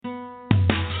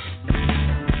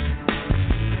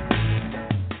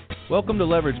Welcome to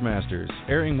Leverage Masters,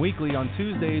 airing weekly on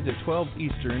Tuesdays at 12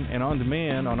 Eastern and on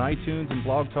demand on iTunes and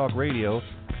Blog Talk Radio.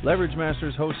 Leverage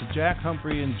Masters hosts Jack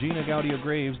Humphrey and Gina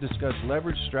Gaudio-Graves discuss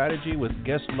leverage strategy with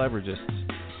guest leveragists.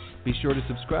 Be sure to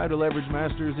subscribe to Leverage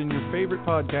Masters in your favorite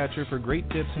podcatcher for great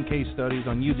tips and case studies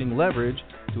on using leverage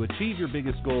to achieve your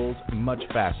biggest goals much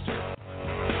faster.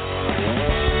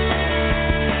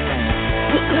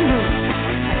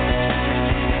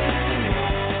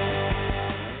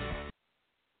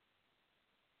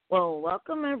 Well,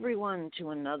 welcome everyone to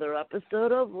another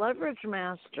episode of Leverage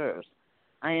Masters.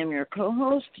 I am your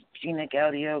co-host, Gina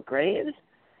Gaudio-Graves,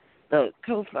 the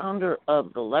co-founder of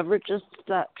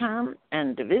theleveragists.com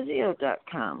and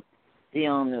Divisio.com, the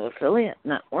all-new affiliate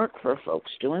network for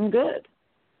folks doing good.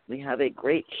 We have a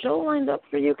great show lined up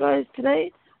for you guys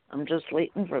today. I'm just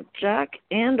waiting for Jack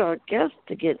and our guest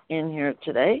to get in here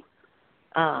today.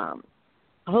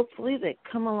 Hopefully they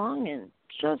come along in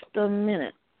just a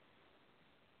minute.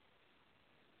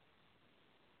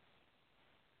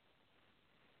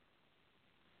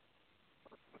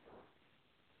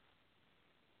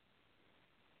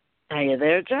 Are you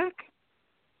there, Jack?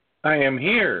 I am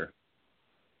here.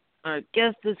 Our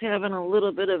guest is having a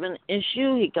little bit of an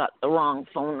issue. He got the wrong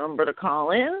phone number to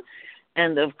call in.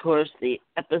 And, of course, the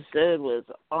episode was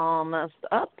all messed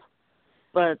up.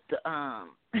 But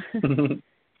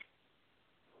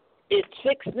it's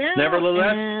fixed now.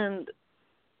 Nevertheless. And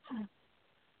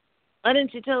why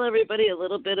don't you tell everybody a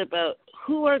little bit about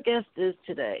who our guest is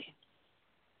today?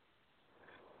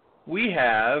 We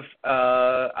have,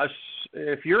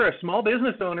 if you're a small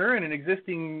business owner and an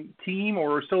existing team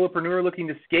or solopreneur looking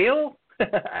to scale,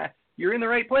 you're in the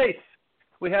right place.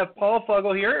 We have Paul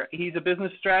Fuggle here. He's a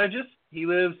business strategist. He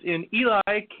lives in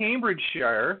Ely,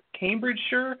 Cambridgeshire.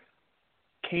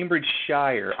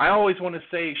 I always want to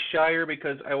say Shire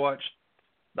because I watched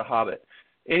The Hobbit.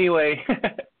 Anyway,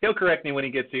 he'll correct me when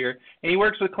he gets here. And he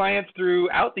works with clients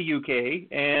throughout the UK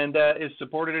and is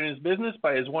supported in his business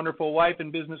by his wonderful wife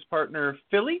and business partner,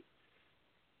 Philly.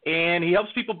 And he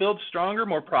helps people build stronger,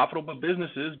 more profitable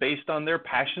businesses based on their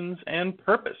passions and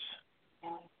purpose.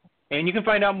 And you can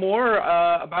find out more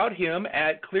about him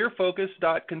at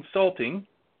clearfocus.consulting.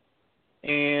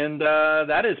 And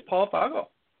that is Paul Fuggle.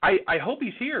 I hope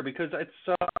he's here because it's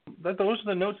those are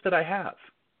the notes that I have.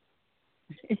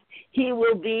 He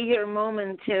will be here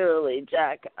momentarily,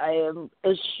 Jack. I am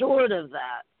assured of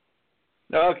that.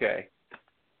 Okay.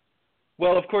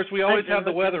 Well, of course, we always have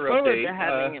the weather update. I'm looking forward to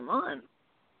having him on.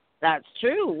 That's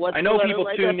true. What's I know the people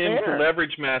like tune in there? to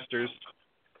Leverage Masters.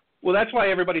 Well, that's why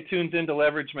everybody tunes into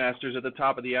Leverage Masters at the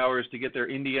top of the hours to get their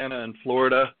Indiana and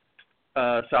Florida,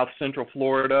 South Central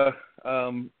Florida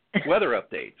weather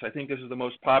updates. I think this is the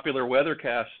most popular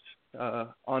weathercast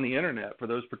on the internet for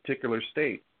those particular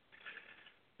states.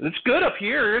 It's good up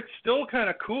here. It's still kind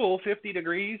of cool, 50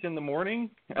 degrees in the morning.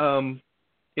 In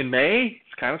May,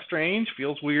 it's kind of strange,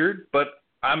 feels weird, but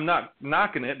I'm not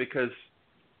knocking it because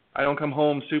I don't come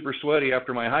home super sweaty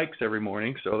after my hikes every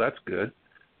morning, so that's good.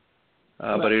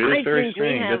 But it is very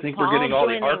strange. I think we're getting all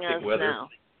the Arctic weather. Now.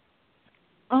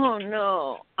 Oh,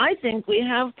 no. I think we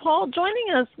have Paul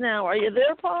joining us now. Are you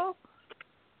there, Paul?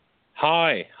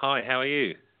 Hi, how are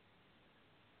you?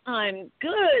 I'm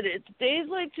good. It's days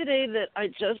like today that I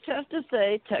just have to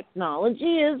say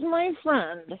technology is my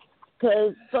friend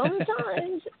because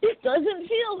sometimes it doesn't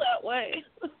feel that way.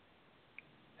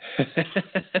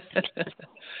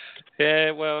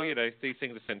 Yeah, well, these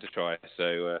things are sent to try,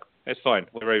 so it's fine.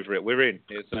 We're over it. We're in.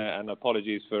 And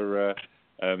apologies for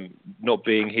not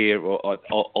being here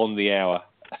on the hour.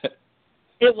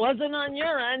 It wasn't on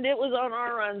your end. It was on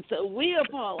our end, so we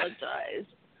apologize.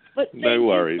 But thank no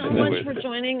worries. you so much for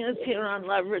joining us here on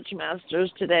Leverage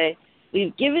Masters today.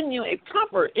 We've given you a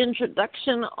proper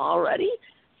introduction already,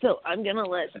 so I'm going to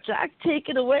let Jack take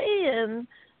it away and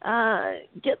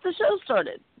get the show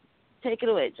started. Take it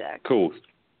away, Jack. Cool.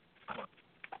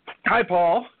 Hi,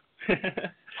 Paul.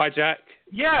 Hi, Jack.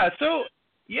 I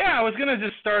was going to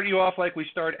just start you off like we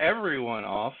start everyone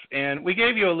off, and we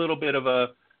gave you a little bit of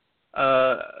a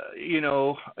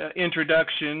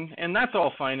introduction, and that's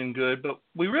all fine and good, but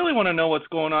we really want to know what's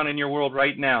going on in your world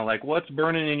right now, like what's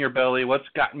burning in your belly, what's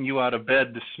gotten you out of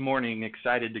bed this morning,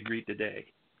 excited to greet the day.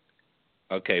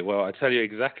 Okay, well, I tell you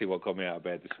exactly what got me out of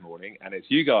bed this morning, and it's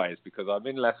you guys, because I'm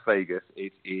in Las Vegas.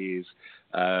 It is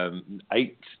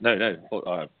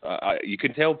you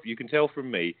can tell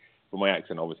from me, from my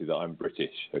accent, obviously, that I'm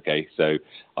British. Okay, so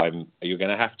you're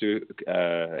going to have to,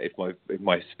 if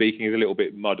my speaking is a little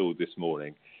bit muddled this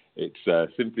morning, it's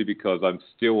simply because I'm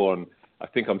still on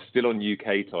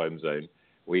UK time zone.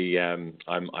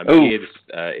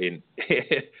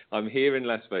 I'm here in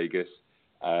Las Vegas.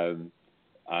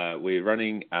 we're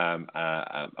running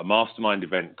a mastermind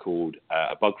event called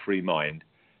A Bug-Free Mind,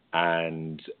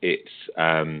 and this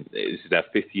is our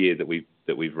 5th year that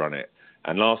we've run it.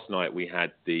 And last night we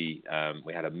had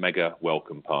a mega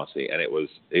welcome party, and it was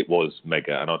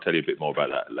mega, and I'll tell you a bit more about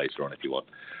that later on if you want.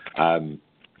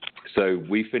 So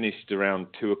we finished around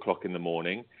 2:00 in the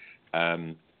morning.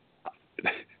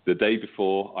 The day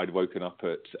before, I'd woken up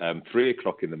at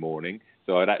 3:00 in the morning,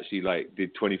 so I'd actually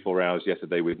did 24 hours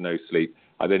yesterday with no sleep.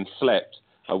 I then slept.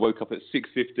 I woke up at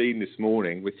 6:15 this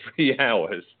morning with 3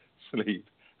 hours sleep,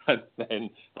 and then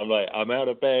I'm out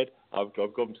of bed. I've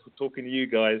gone talking to you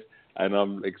guys, and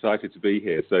I'm excited to be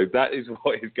here. So that is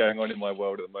what is going on in my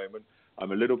world at the moment.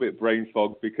 I'm a little bit brain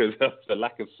fogged because of the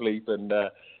lack of sleep and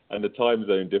the time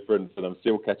zone difference, and I'm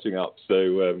still catching up.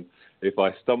 So if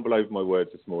I stumble over my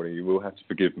words this morning, you will have to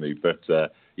forgive me. But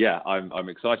I'm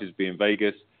excited to be in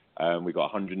Vegas. We've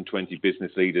got 120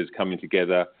 business leaders coming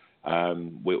together.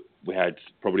 We had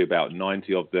probably about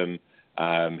 90 of them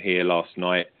here last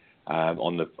night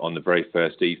on the very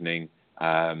first evening.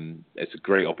 It's a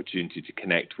great opportunity to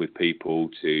connect with people,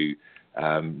 to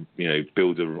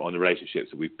build on the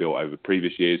relationships that we've built over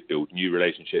previous years, build new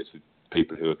relationships with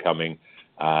people who are coming.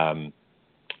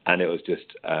 And it was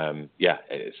just,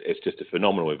 it's just a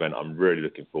phenomenal event. I'm really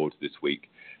looking forward to this week.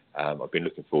 I've been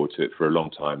looking forward to it for a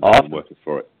long time. Awesome. I've been working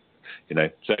for it. So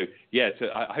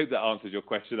I hope that answers your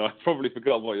question. I probably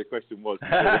forgot what your question was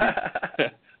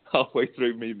halfway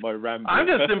through my ramble. I'm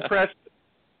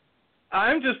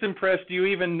just impressed you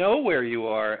even know where you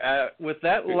are. With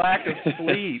that lack of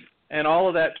sleep and all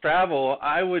of that travel,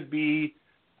 I would be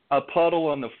a puddle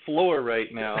on the floor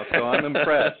right now. So I'm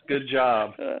impressed. Good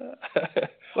job.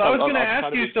 Well, I was going to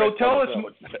ask you, so tell us.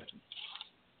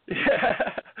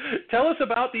 Tell us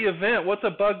about the event. What's A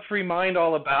Bug-Free Mind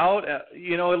all about? A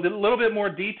little bit more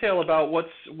detail about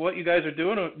what you guys are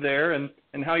doing there and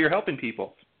how you're helping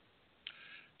people.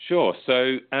 Sure.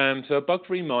 So A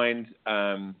Bug-Free Mind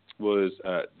was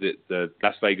the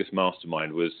Las Vegas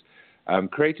Mastermind was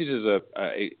created as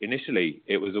initially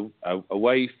it was a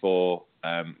way for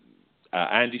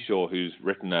Andy Shaw, who's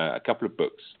written a couple of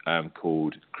books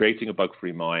called Creating a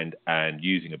Bug-Free Mind and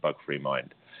Using a Bug-Free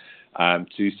Mind.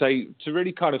 To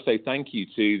really kind of say thank you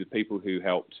to the people who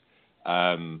helped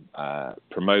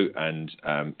promote and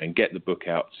get the book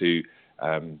out to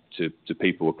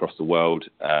people across the world,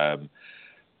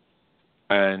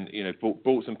 and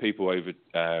brought some people over,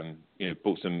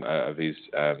 brought some of his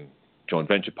joint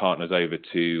venture partners over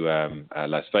to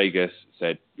Las Vegas.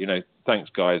 Said, thanks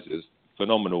guys, it's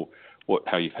phenomenal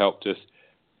how you've helped us,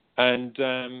 and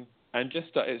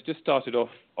it's just started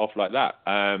off like that.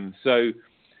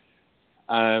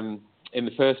 In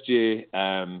the first year,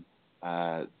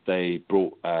 they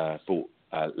brought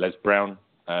Les Brown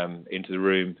into the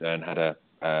room and had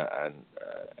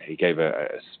he gave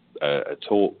a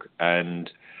talk,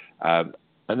 and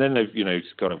then they've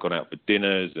kind of gone out for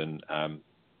dinners and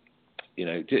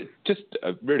just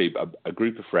really a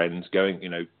group of friends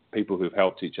going, people who've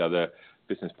helped each other,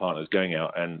 business partners going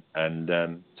out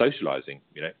and socializing,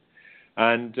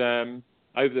 and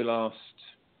over the last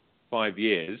 5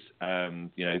 years,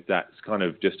 that's kind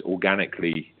of just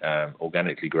organically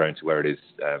grown to where it is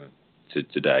to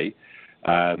today,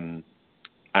 and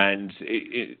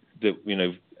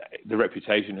the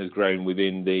reputation has grown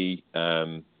within the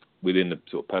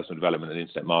sort of personal development and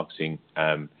internet marketing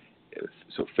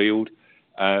sort of field,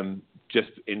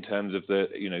 just in terms of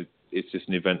it's just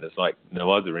an event that's like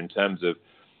no other in terms of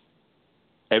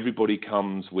everybody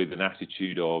comes with an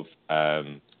attitude of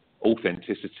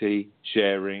authenticity,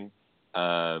 sharing,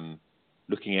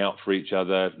 looking out for each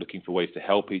other, looking for ways to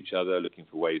help each other, looking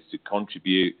for ways to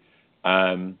contribute.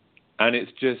 And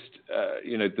it's just,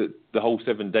 the whole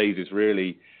 7 days is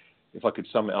really, if I could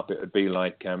sum it up, it would be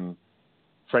like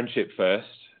friendship first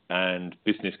and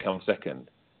business comes second.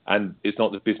 And it's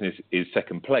not that business is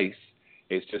second place.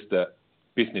 It's just that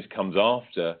business comes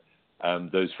after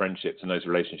those friendships and those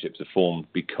relationships are formed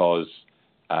because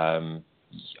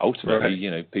ultimately,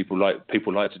 right. People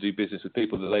like to do business with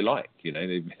people that they like,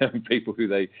 people who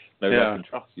they know, like, and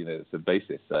trust, it's the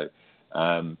basis. So,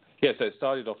 so it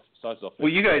started off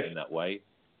you guys, in that way.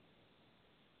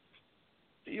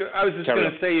 I was just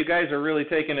going to say, you guys are really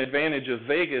taking advantage of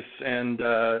Vegas, and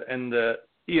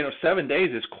 7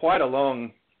 days is quite a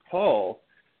long haul.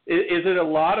 Is it a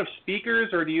lot of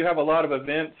speakers, or do you have a lot of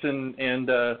events and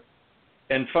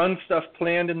fun stuff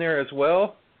planned in there as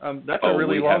well? That's a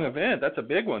really long event. That's a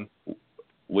big one.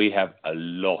 we have a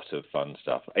lot of fun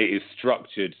stuff. It is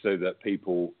structured so that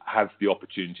people have the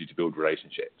opportunity to build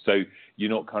relationships. So you're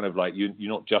not kind of like, you're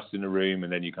not just in a room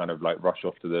and then you kind of like rush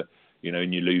off to the,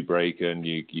 in your loo break and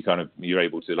you're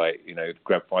able to like,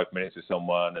 grab 5 minutes with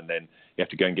someone and then you have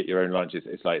to go and get your own lunch.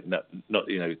 It's like, not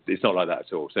it's not like that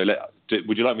at all. So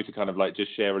would you like me to kind of like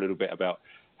just share a little bit about,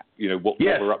 what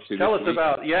we're up to? Tell us week?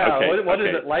 about, Okay, what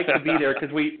is it like to be there?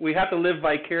 Because we have to live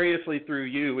vicariously through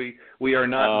you. We are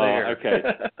not there. Okay.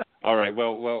 All right.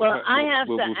 Well, I have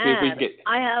to see if we can add, get...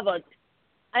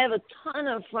 I have a ton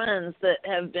of friends that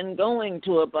have been going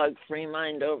to a bug-free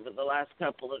mind over the last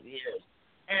couple of years,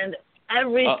 and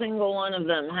every single one of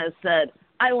them has said,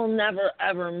 I will never,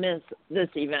 ever miss this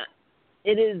event.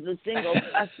 It is the single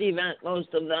best event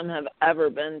most of them have ever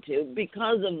been to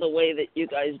because of the way that you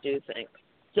guys do things.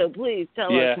 So please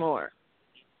tell us more.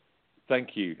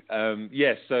 Thank you.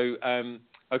 Yes. So,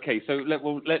 okay. So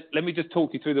let me just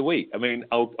talk you through the week. I mean,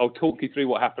 I'll talk you through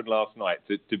what happened last night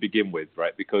to begin with,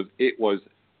 right? Because it was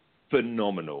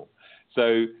phenomenal.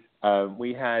 So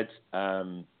we had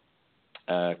a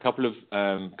couple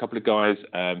of guys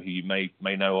who you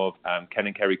may know of, Ken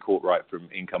and Kerry Courtright from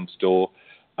Income Store,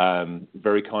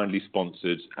 very kindly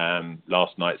sponsored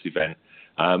last night's event.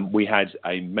 We had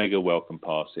a mega welcome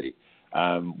party.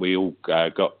 We all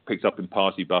got picked up in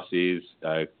party buses,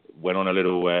 went on a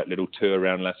little tour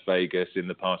around Las Vegas in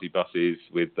the party buses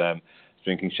with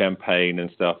drinking champagne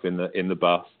and stuff in the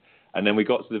bus, and then we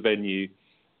got to the venue,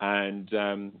 and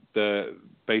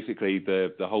basically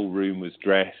the whole room was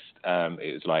dressed.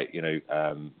 It was like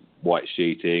white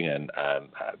sheeting and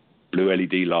blue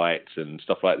LED lights and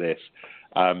stuff like this,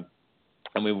 and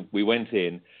we went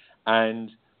in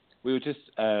and we were just,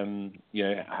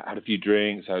 had a few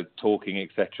drinks, talking,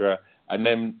 etc. And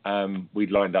then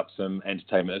we'd lined up some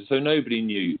entertainment. So nobody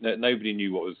knew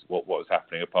what was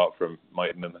happening apart from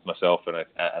myself and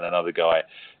another guy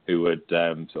who had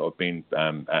sort of been,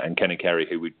 and Ken and Kerry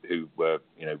who were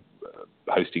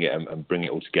hosting it and bringing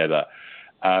it all together.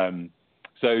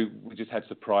 So we just had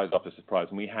surprise after surprise,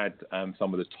 and we had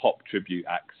some of the top tribute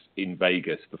acts in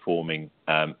Vegas performing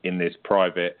in this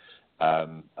private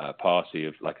party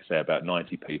of, like I say, about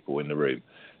 90 people in the room.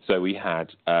 So we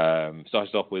had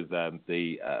started off with one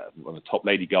of the top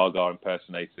Lady Gaga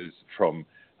impersonators from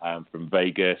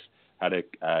Vegas. Had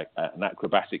an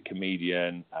acrobatic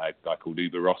comedian, a guy called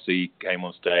Uber Rossi, came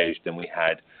on stage. Then we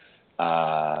had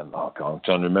I'm trying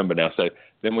to remember now. So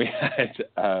then we had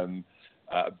the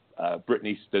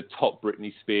top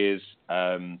Britney Spears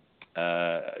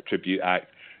tribute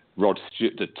act, Rod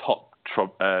Stewart, the top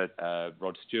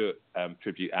Rod Stewart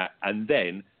tribute act, and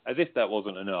then, as if that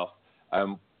wasn't enough,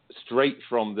 straight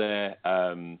from their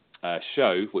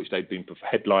show, which they'd been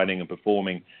headlining and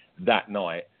performing that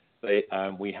night,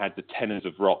 we had the Tenors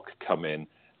of Rock come in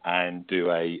and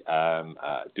do a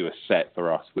set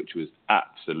for us, which was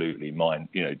absolutely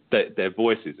their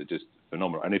voices are just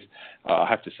phenomenal. And if I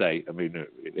have to say, I mean,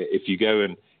 if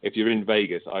you're in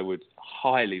Vegas, I would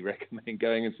highly recommend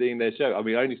going and seeing their show. I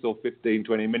mean, I only saw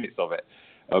 15-20 minutes of it,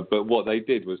 but what they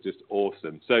did was just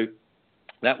awesome. So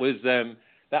that was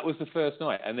the first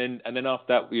night, and then after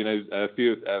that, a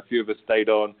few of us stayed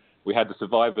on. We had the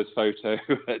survivors photo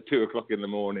at 2:00 in the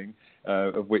morning,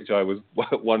 of which I was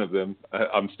one of them.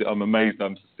 I'm amazed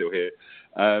I'm still here.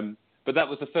 But that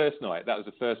was the first night. That was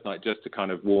the first night just to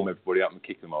kind of warm everybody up and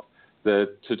kick them off.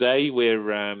 Today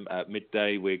we're at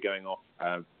midday. We're going off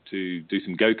to do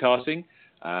some go-karting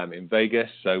in Vegas,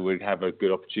 so we have a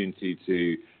good opportunity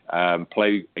to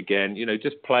play again.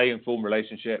 Just play and form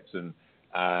relationships, and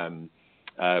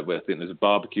I think there's a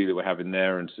barbecue that we're having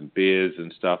there and some beers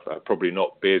and stuff. Probably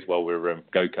not beers while we're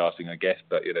go-karting, I guess,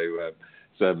 but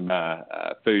some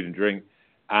food and drink,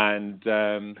 and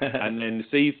then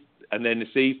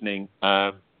this evening,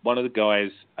 one of the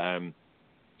guys.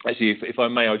 Actually, if I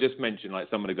may, I'll just mention like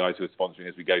some of the guys who are sponsoring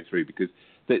as we go through, because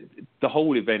the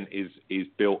whole event is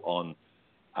built on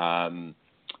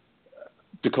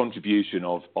the contribution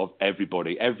of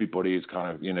everybody. Everybody is kind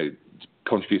of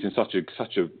contributes in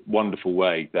such a wonderful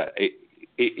way that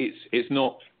it's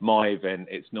not my event,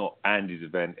 it's not Andy's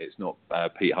event, it's not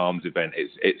Pete Harm's event.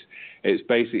 It's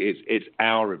basically it's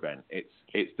our event.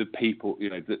 It's the people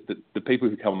the people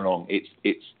who come along.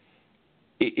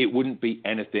 It wouldn't be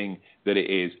anything that it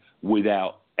is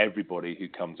without everybody who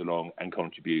comes along and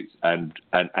contributes, and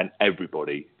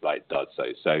everybody does so.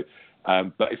 So,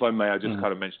 but if I may, I just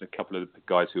kind of mention a couple of the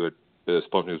guys who are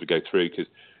sponsoring as we go through, because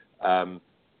a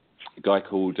guy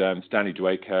called Stanley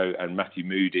Duaco and Matthew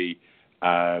Moody.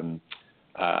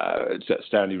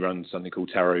 Stanley runs something called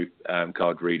Tarot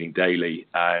Card Reading Daily,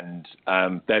 and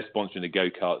they're sponsoring the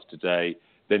go-karts today.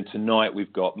 Then tonight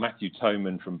we've got Matthew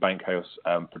Toman from Bankhouse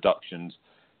Productions.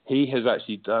 He has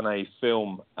actually done a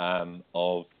film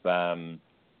of a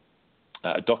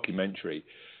documentary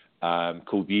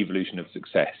called The Evolution of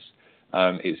Success.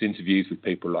 It's interviews with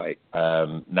people like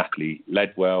Natalie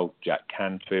Ledwell, Jack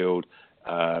Canfield,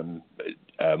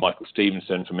 Michael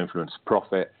Stevenson from Influence to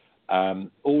Profit.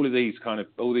 All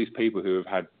these people who have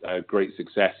had great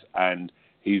success, and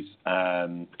he's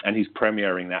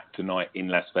premiering that tonight in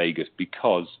Las Vegas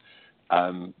because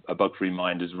A Bug-Free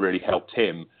Mind has really helped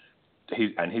him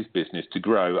and his business to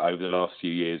grow over the last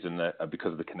few years, and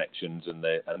because of the connections and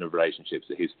the relationships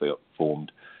that he's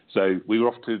formed. So we were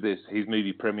off to his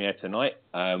movie premiere tonight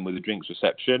with a drinks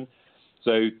reception.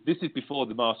 So this is before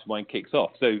the mastermind kicks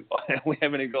off. So we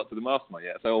haven't even got to the mastermind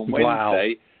yet. So on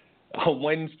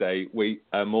Wednesday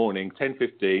morning,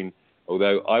 10:15.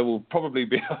 Although I will probably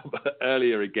be up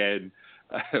earlier again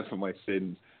for my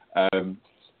sins.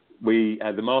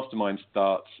 The mastermind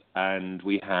starts, and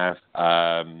we have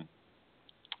a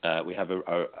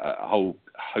whole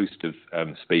host of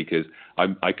speakers.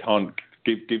 I can't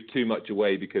give too much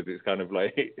away because it's kind of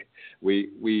like we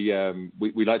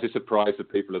like to surprise the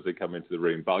people as they come into the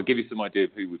room. But I'll give you some idea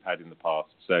of who we've had in the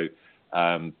past. So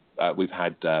we've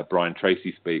had Brian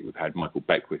Tracy speak. We've had Michael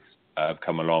Beckwith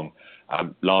come along.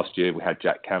 Last year we had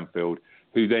Jack Canfield,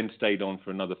 who then stayed on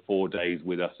for another 4 days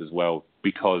with us as well,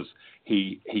 because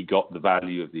he got the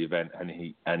value of the event, and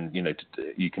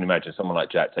you can imagine someone like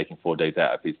Jack taking 4 days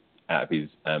out of his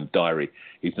diary.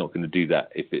 He's not going to do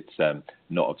that if it's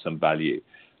not of some value.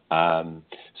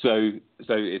 So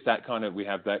it's that kind of, we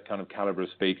have that kind of caliber of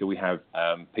speaker. We have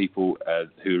people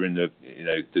who are in the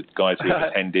guys who have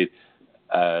attended.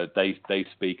 They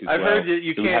speak as well. I've heard that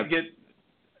you can't get.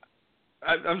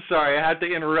 I'm sorry, I had to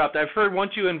interrupt. I've heard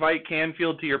once you invite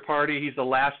Canfield to your party, he's the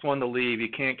last one to leave.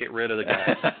 You can't get rid of the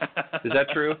guy. Is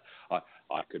that true?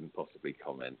 I couldn't possibly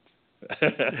comment.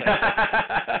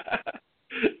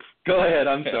 Go ahead.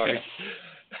 I'm sorry.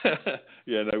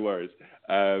 Yeah, no worries.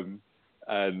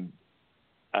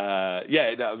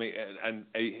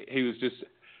 He was just.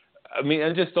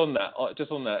 And just on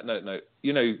that note,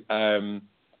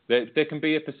 there can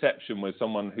be a perception with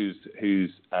someone who's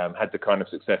had the kind of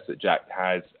success that Jack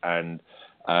has, and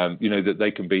that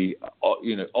they can be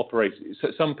operating.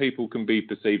 So some people can be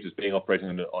perceived as being operating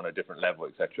on a different level,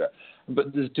 etc.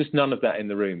 But there's just none of that in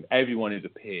the room. Everyone is a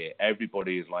peer.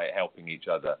 Everybody is like helping each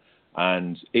other.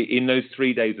 And in those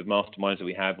 3 days of masterminds that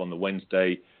we have on the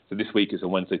Wednesday, so this week is a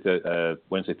Wednesday,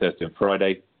 Thursday, and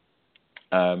Friday.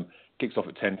 Kicks off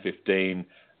at 10:15.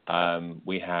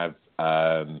 We have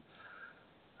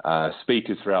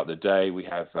speakers throughout the day. We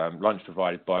have lunch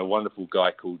provided by a wonderful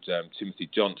guy called Timothy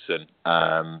Johnson,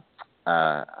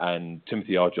 and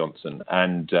Timothy R. Johnson,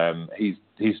 and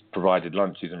he's provided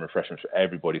lunches and refreshments for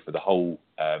everybody for the whole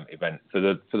event for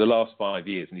the last 5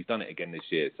 years, and he's done it again this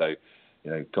year. So,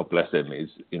 God bless him. It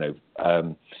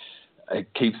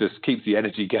keeps the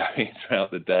energy going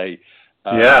throughout the day.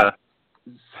 Yeah.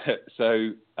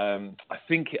 So I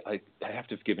think I have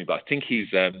to forgive me, but I think he's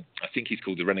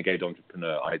called the Renegade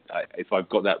Entrepreneur. If I've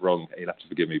got that wrong, you'll have to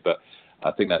forgive me, but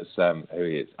I think that's who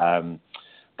he is. So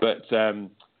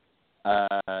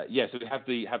we have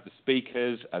the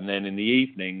speakers, and then in the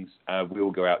evenings we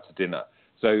all go out to dinner.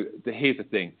 So here's the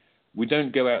thing: we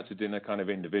don't go out to dinner kind of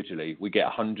individually. We get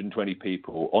 120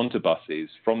 people onto buses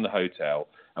from the hotel,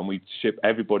 and we ship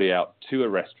everybody out to a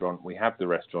restaurant. We have the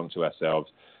restaurant to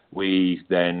ourselves. We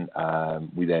then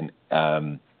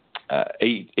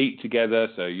eat together.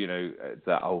 So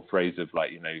that whole phrase of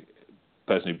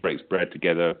person who breaks bread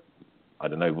together. I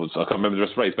don't know. I can't remember the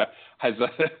rest of the phrase, but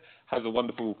has a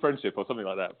wonderful friendship or something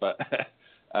like that. But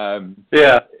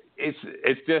it's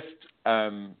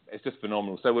just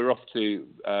phenomenal. So we're off to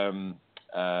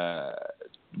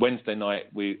Wednesday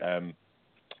night.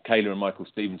 Kayla and Michael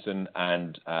Stevenson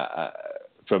and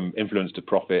from Influence to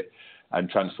Profit and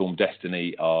Transform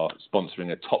Destiny are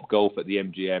sponsoring a Top Golf at the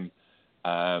MGM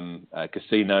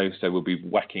casino. So we'll be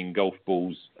whacking golf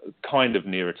balls kind of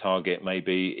near a target,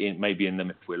 maybe in them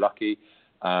if we're lucky.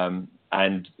 And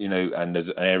there's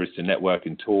areas to network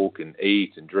and talk and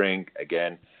eat and drink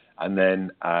again. And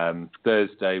then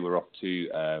Thursday we're off to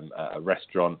a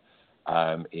restaurant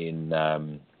in a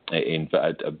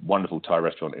wonderful Thai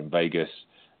restaurant in Vegas.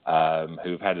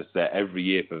 Who've had us there every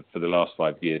year for the last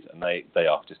 5 years, and they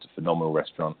are just a phenomenal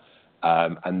restaurant.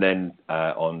 And then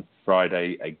on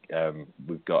Friday,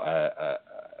 we've got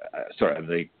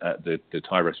the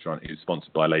Thai restaurant is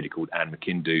sponsored by a lady called Anne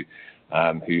McKindu,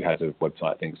 who has a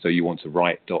website, I think,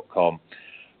 soyouwanttowrite.com.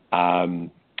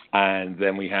 And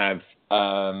then we have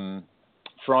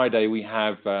Friday, we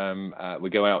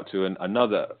go out to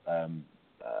another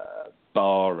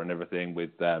bar and everything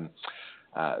with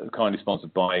kindly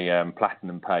sponsored by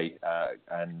Platinum Pay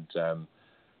and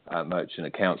Merchant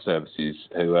Account Services,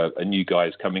 who are new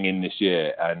guys coming in this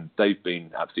year, and they've been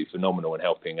absolutely phenomenal in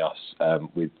helping us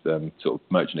with sort of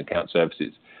merchant account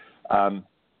services. And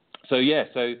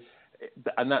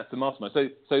that's the mastermind.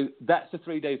 So that's the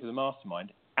 3 days of the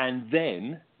mastermind, and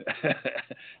then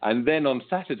on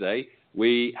Saturday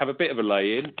we have a bit of a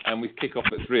lay-in, and we kick off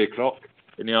at 3:00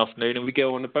 in the afternoon, and we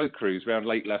go on a boat cruise around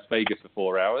Lake Las Vegas for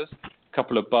 4 hours. A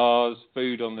couple of bars,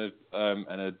 food on the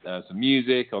and some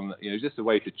music on, just a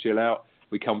way to chill out.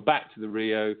 We come back to the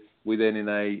Rio. We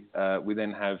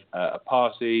then have a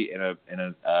party in a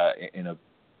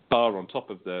bar on top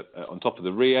of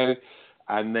the Rio,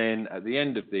 and then at the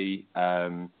end of the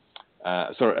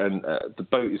the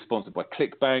boat is sponsored by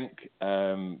ClickBank.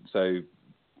 So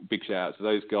big shout out to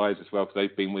those guys as well, because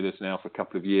they've been with us now for a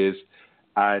couple of years.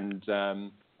 And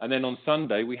then on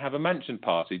Sunday we have a mansion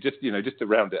party, just to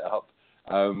round it up,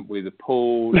 with a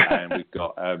pool, and we've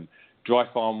got Dry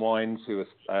Farm Wines, who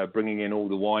are bringing in all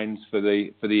the wines for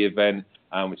the event,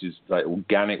 which is like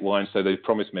organic wine. So they've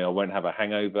promised me I won't have a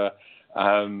hangover,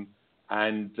 and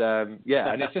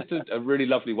it's just a really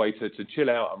lovely way to chill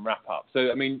out and wrap up.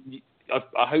 So I mean,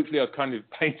 hopefully I've kind of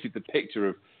painted the picture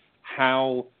of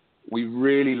how we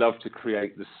really love to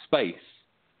create the space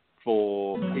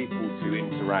for people to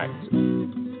interact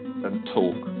and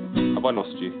talk. Have I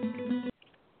lost you?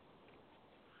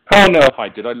 Oh no! Hi,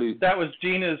 did I lose? That was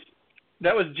Gina's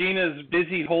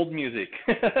busy hold music.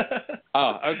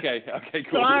 Okay,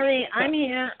 cool. Sorry, I'm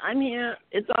here.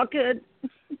 It's all good.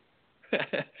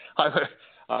 I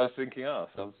was thinking, I'm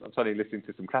suddenly listening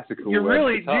to some classical. You're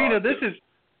really, guitar. Gina.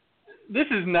 This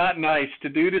is not nice to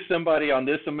do to somebody on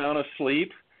this amount of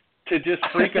sleep. To just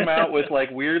freak them out with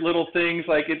like weird little things.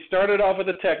 Like it started off with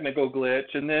a technical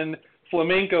glitch, and then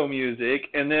flamenco music,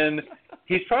 and then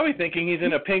he's probably thinking he's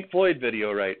in a Pink Floyd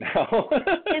video right now.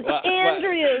 It's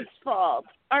Andrea's fault,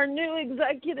 our new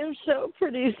executive show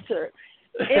producer.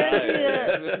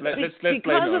 Andrea, let's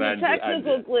because of the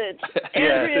technical glitch,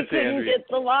 Andrea couldn't get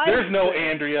the live. There's no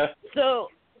Andrea. So,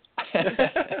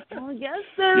 well, yes,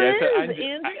 there is.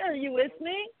 Andrea, are you with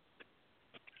me?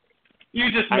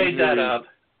 You just made that up.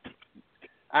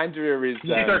 Andrea is.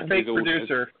 She's our fake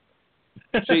producer.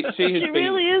 She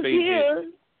really is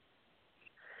here.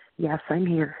 Yes, I'm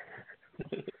here.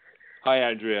 Hi,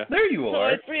 Andrea. There you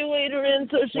are. So I freewayed her in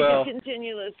so she can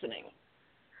continue listening.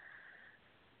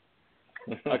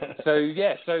 So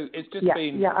it's just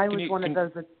been. Yeah, I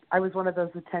was one of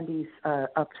those attendees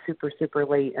up super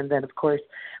late, and then of course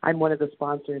I'm one of the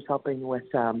sponsors helping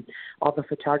with all the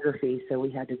photography. So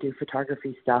we had to do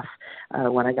photography stuff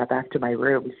when I got back to my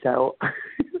room. So,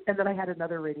 and then I had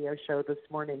another radio show this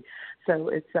morning. So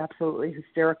it's absolutely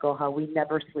hysterical how we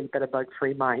never sleep at a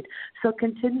bug-free mind. So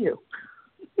continue.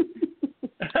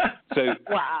 So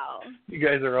wow, you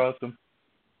guys are awesome.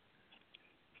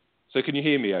 So can you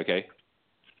hear me? Okay.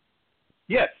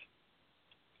 Yes.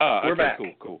 We're back.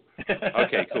 Cool.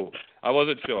 Okay, cool. I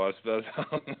wasn't sure. I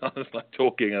was like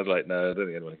talking. I was like, no, I don't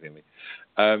think anyone can hear me.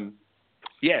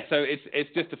 So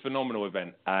it's just a phenomenal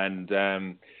event, and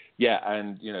Andrew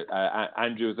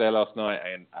was there last night,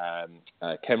 and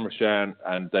Ken Rashan,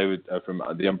 and they were from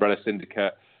the Umbrella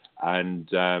Syndicate, and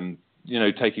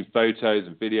taking photos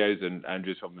and videos, and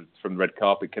Andrew's from the Red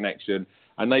Carpet Connection,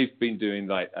 and they've been doing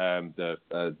like the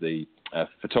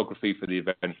photography for the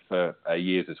event for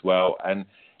years as well, and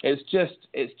it's just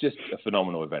a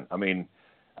phenomenal event. I mean,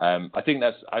 I think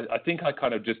I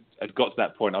kind of just had got to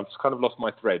that point. I've just kind of lost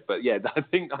my thread, but yeah, I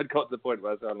think I got to the point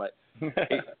where I was like,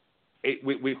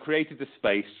 we've created the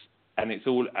space, and it's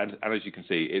all, and as you can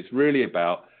see, it's really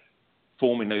about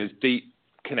forming those deep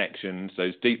connections,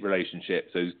 those deep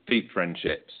relationships, those deep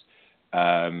friendships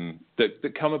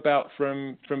that come about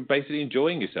from basically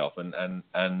enjoying yourself and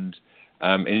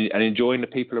enjoying the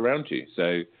people around you.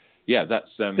 So yeah, that's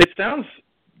it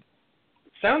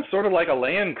sounds sort of like a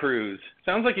land cruise.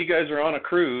 Sounds like you guys are on a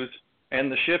cruise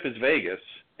and the ship is Vegas,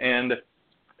 and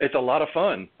it's a lot of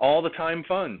fun, all the time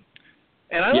fun.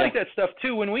 And I like that stuff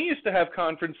too. When we used to have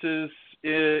conferences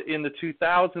in the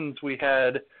 2000s,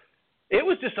 it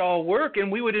was just all work,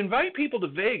 and we would invite people to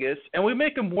Vegas and we'd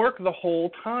make them work the whole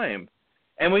time.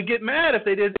 And we'd get mad if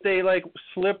they like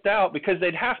slipped out, because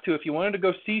they'd have to. If you wanted to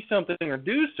go see something or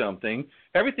do something,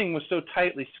 everything was so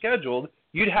tightly scheduled,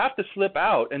 you'd have to slip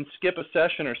out and skip a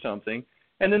session or something.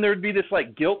 And then there would be this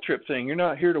like guilt trip thing. You're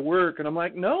not here to work. And I'm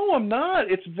like, no, I'm not.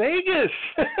 It's Vegas.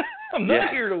 I'm not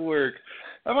here to work.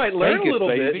 I might learn Vegas, a little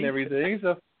bit and everything.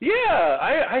 So yeah,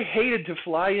 I hated to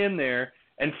fly in there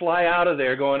and fly out of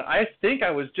there going, I think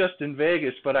I was just in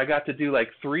Vegas, but I got to do like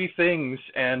 3 things,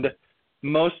 and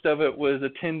most of it was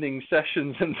attending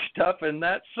sessions and stuff, and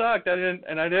that sucked. I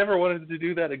never wanted to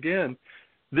do that again.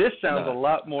 This sounds a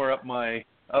lot more up my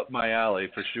alley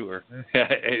for sure. Yeah,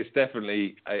 it's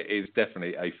definitely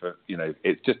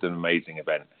it's just an amazing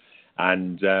event,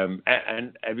 and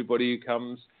everybody who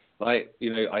comes,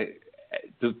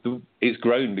 it's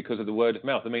grown because of the word of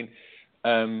mouth. I mean,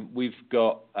 we've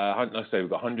got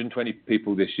 120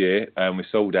 people this year, and we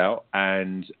sold out,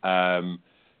 and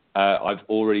I've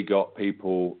already got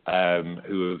people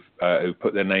who have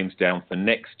put their names down for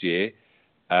next year.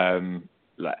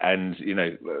 And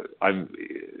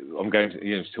I'm going to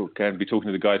be talking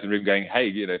to the guys in the room, going, hey,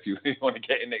 if you really want to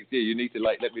get in next year, you need to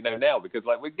let me know now, because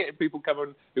we're getting people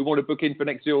coming who want to book in for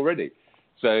next year already,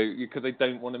 so because they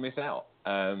don't want to miss out.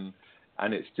 And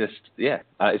it's just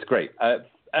it's great.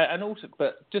 And also,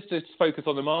 but just to focus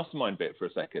on the mastermind bit for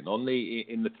a second,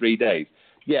 in the 3 days,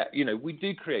 we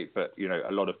do create for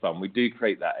a lot of fun. We do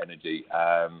create that energy.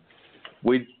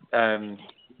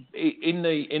 In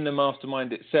the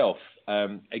mastermind itself.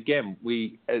 Again,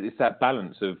 it's that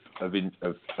balance of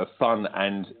fun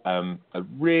and a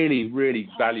really, really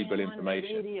valuable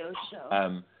information.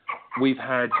 We've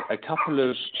had a couple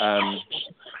of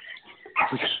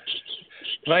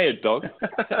play a dog.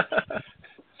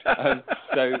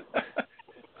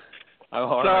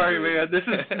 Sorry, man. This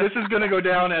is going to go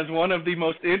down as one of the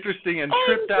most interesting and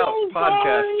tripped out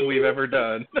podcasts we've ever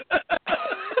done.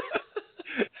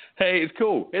 Hey, it's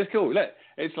cool. Look,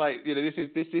 it's like this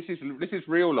is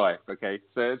real life. Okay,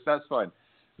 so that's fine.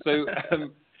 So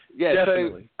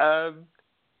definitely. So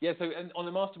and on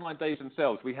the mastermind days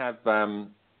themselves, we have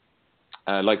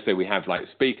like I say, we have like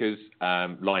speakers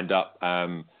lined up,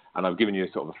 and I've given you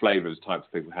a sort of a flavour of the types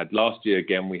of people we had last year.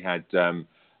 Again, we had a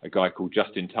guy called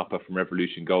Justin Tupper from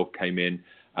Revolution Golf came in.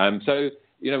 So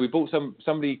we brought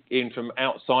somebody in from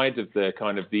outside of the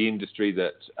kind of the industry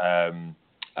that.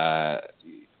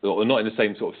 Or not in the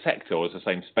same sort of sector or the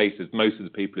same space as most of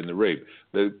the people in the room,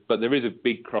 but there is a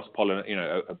big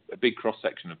a big cross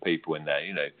section of people in there,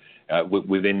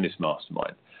 within this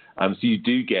mastermind. So you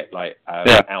do get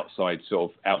outside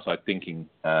thinking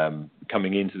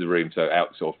coming into the room, so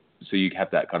you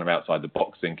have that kind of outside the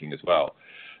box thinking as well.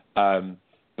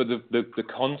 But the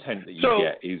content that you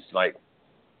get is like.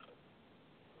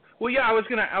 Well, yeah, I was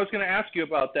gonna ask you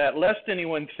about that. Lest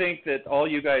anyone think that all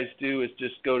you guys do is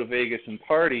just go to Vegas and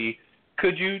party,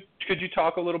 could you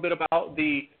talk a little bit about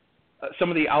some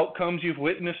of the outcomes you've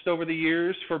witnessed over the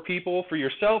years for people, for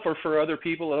yourself or for other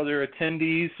people, other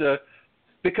attendees?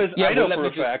 Because I know for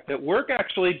a fact that work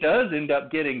actually does end up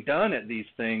getting done at these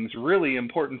things. Really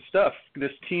important stuff.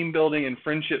 This team building and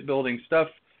friendship building stuff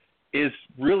is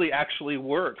really actually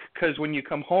work, because when you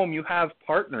come home you have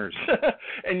partners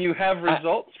and you have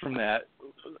results from that,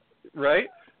 right?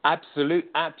 Absolutely.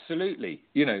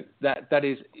 That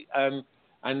is,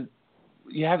 and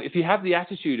if you have the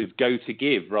attitude of go to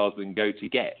give rather than go to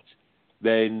get,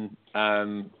 then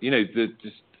I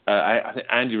think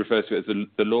Andy refers to it as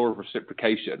the law of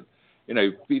reciprocation.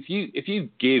 If you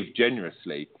give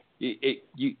generously,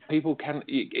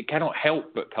 it cannot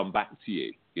help but come back to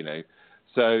you.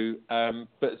 So,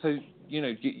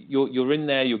 you're in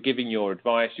there, you're giving your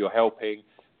advice, you're helping.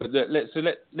 But let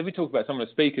me talk about some of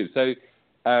the speakers. So,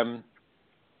 so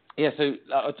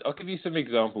I'll give you some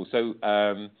examples. So,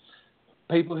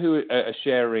 people who are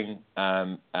sharing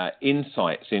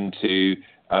insights into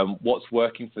what's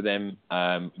working for them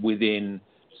within,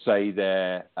 say,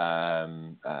 their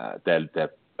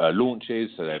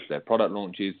launches, so their product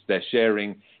launches. They're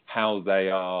sharing how they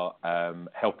are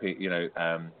helping,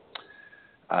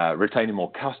 retaining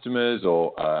more customers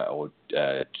or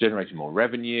generating more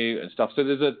revenue and stuff. So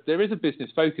there is a business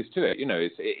focus to it.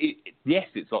 Yes,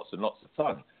 it's lots and lots of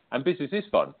fun, and business is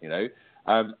fun.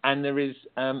 And there is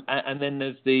and then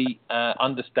there's the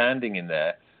understanding in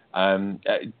there,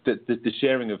 the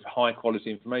sharing of high quality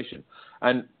information.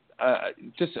 And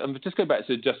just go back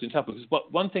to Justin Tupper, because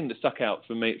one thing that stuck out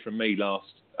from me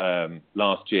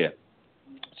last year.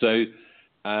 So.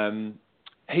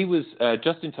 He was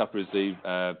Justin Tupper is the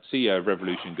CEO of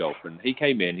Revolution Golf, and he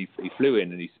came in. He flew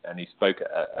in and he spoke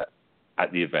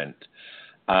at the event,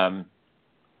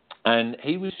 and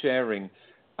he was sharing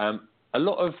a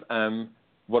lot of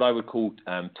what I would call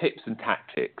tips and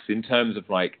tactics in terms of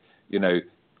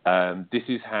this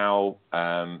is how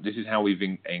we've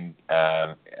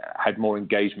had more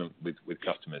engagement with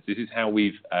customers. This is how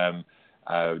we've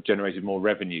generated more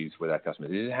revenues with our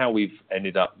customers. This is how we've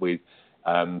ended up with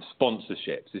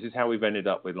sponsorships. This is how we've ended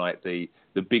up with the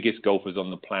biggest golfers on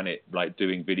the planet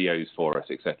doing videos for us,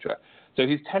 etc. So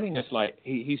he's telling us, like,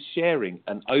 he's sharing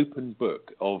an open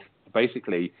book of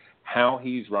basically how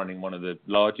he's running one of the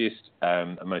largest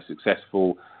and most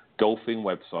successful golfing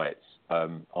websites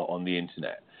on the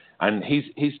internet. And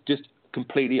he's just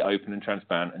completely open and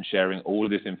transparent and sharing all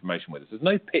of this information with us. There's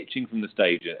no pitching from the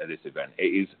stage at this event. It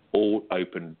is all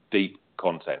open, deep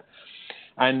content.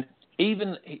 And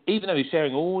even though he's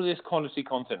sharing all this quality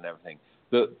content and everything,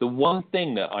 the one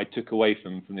thing that I took away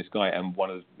from this guy, and one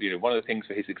of the things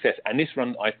for his success, and this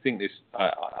run, I think this,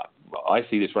 I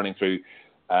see this running through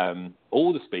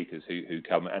all the speakers who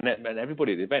come and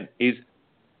everybody at the event, is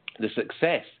the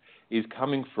success is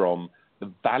coming from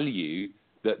the value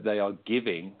that they are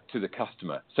giving to the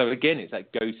customer. So again, it's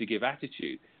that go-to-give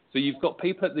attitude. So you've got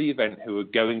people at the event who are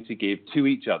going to give to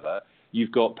each other.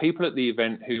 You've got people at the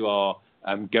event who are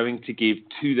going to give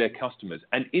to their customers.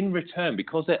 And in return,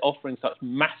 because they're offering such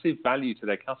massive value to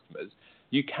their customers,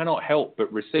 you cannot help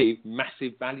but receive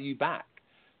massive value back.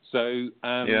 So, you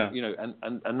know,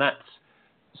 and that's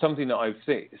something that I've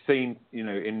seen, you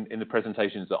know, in the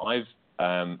presentations that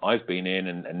I've been in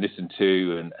and listened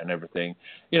to and everything,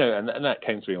 you know, and that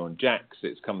came through on Jack's.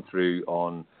 It's come through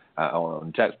on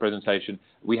Jack's presentation.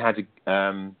 We had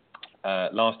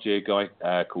last year a guy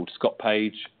called Scott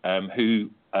Page,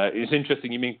 who it's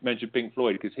interesting you mentioned Pink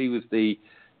Floyd, because he was the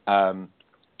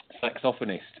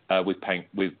saxophonist with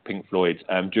Pink Floyd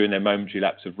during their Momentary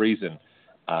Lapse of Reason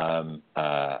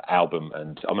album,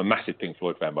 and I'm a massive Pink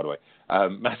Floyd fan, by the way.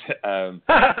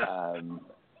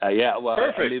 Yeah, well,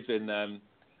 perfect.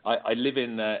 I live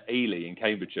in Ely in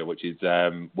Cambridgeshire, which is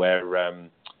where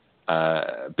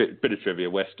bit of trivia,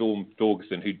 where Storm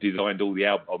Thorgerson, who designed all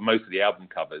the most of the album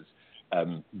covers,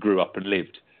 grew up and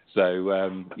lived.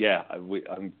 So yeah,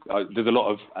 there's a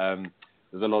lot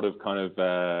of kind of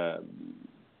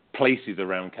places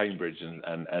around Cambridge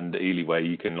and Ely where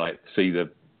you can like see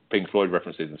the Pink Floyd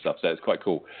references and stuff. So it's quite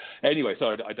cool. Anyway,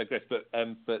 sorry, I digress. But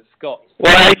Scott.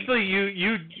 Well, actually,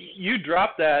 you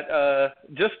dropped that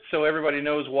just so everybody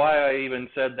knows why I even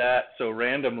said that so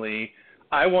randomly.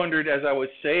 I wondered as I was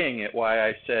saying it why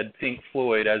I said Pink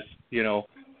Floyd, as you know,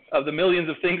 of the millions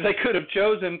of things I could have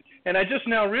chosen, and I just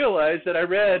now realized that I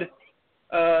read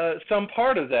some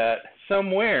part of that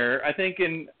somewhere. I think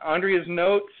in Andrea's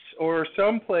notes or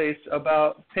someplace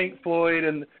about Pink Floyd,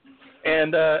 and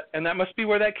that must be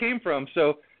where that came from.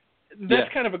 So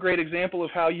that's kind of a great example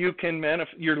of how you can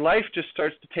your life just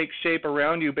starts to take shape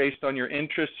around you based on your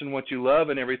interests and what you love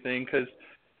and everything, because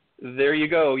there you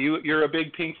go. You're a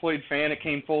big Pink Floyd fan. It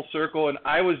came full circle, and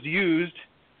I was used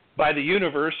by the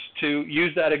universe to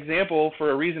use that example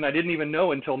for a reason I didn't even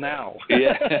know until now.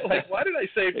 Yeah. Like, why did I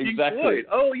say Pink exactly. Floyd?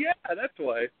 Oh, yeah, that's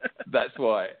why. That's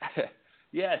why.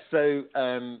 Yeah, so,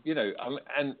 you know,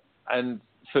 and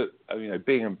for, you know,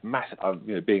 being a massive,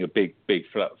 you know, being a big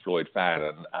Floyd fan,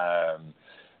 and,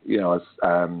 you know,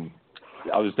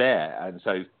 I was there, and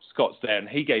so Scott's there, and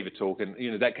he gave a talk, and,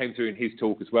 you know, that came through in his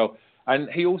talk as well. And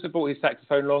he also brought his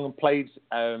saxophone along and played,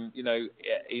 you know,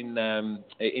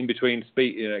 in between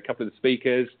a couple of the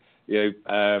speakers, you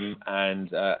know,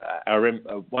 and our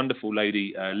wonderful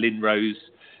lady Lynn Rose,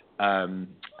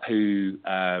 who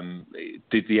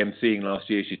did the emceeing last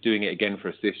year. She's doing it again for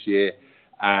us this year,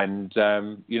 and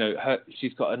you know,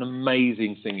 she's got an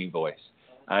amazing singing voice,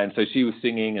 and so she was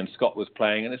singing and Scott was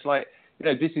playing, and it's like, you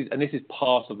know, this is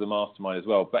part of the mastermind as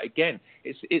well. But again,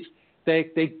 they're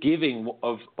giving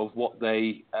of what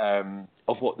they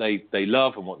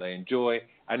love and what they enjoy,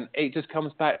 and it just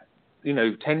comes back, you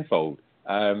know, tenfold.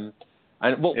 And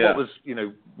what was, you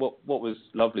know, what was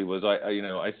lovely was I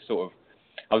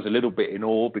was a little bit in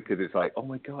awe, because it's like, oh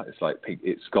my God, it's like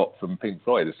it's Scott from Pink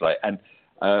Floyd. It's like, and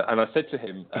I said to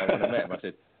him when I met him, I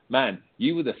said, man,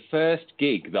 you were the first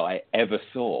gig that I ever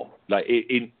saw. Like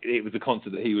it was a concert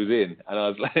that he was in, and I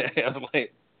was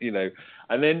like, you know,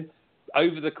 and then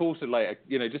over the course of, like,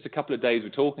 you know, just a couple of days we're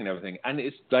talking and everything, and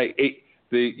it's like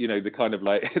the kind of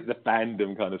like the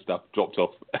fandom kind of stuff dropped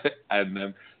off,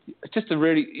 and just a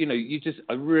really, you know,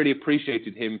 I really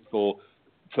appreciated him for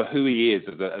who he is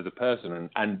as a person,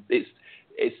 and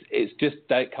it's just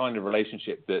that kind of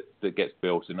relationship that gets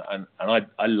built, and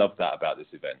I love that about this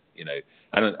event, you know,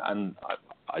 and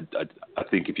I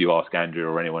think if you ask Andrew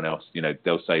or anyone else, you know,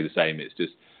 they'll say the same. It's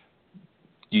just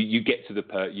you get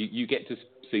to you get to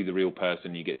see the real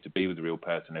person, you get to be with the real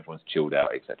person, everyone's chilled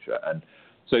out, etc. And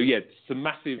so it's a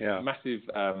massive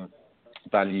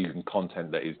value and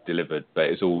content that is delivered, but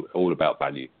it's all about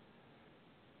value.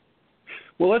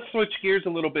 Well, let's switch gears a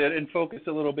little bit and focus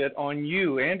a little bit on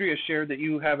you. Andrea shared that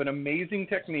you have an amazing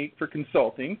technique for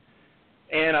consulting,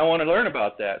 And I want to learn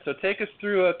about that. So take us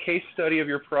through a case study of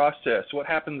your process. What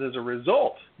happens as a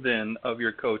result, then, of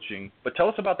your coaching? But tell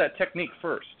us about that technique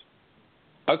first.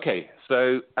 Okay.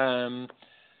 So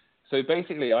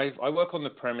basically, I work on the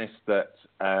premise that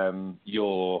I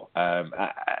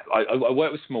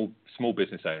work with small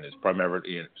business owners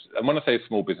primarily. And when I say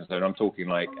small business owner, I'm talking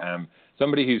like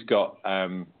somebody who's got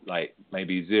like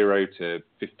maybe 0 to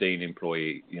 15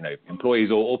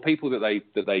 employees or people that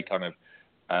they kind of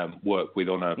work with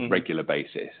on a regular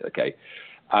basis. Okay.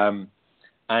 And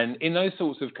in those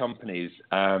sorts of companies,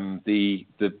 the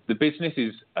business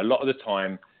is a lot of the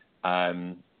time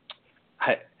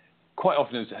quite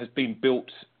often has been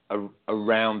built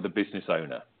around the business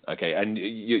owner. Okay, and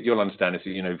you'll understand this.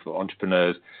 For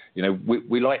entrepreneurs,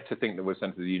 we like to think that we're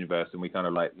center of the universe, and we kind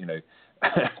of like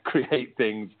create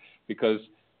things because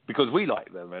we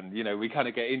like them, and we kind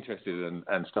of get interested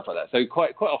and stuff like that. So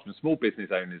quite often, small business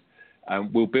owners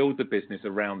will build the business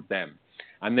around them,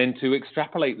 and then to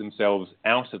extrapolate themselves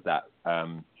out of that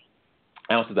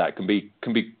can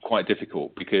be quite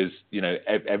difficult because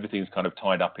everything's kind of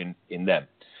tied up in them.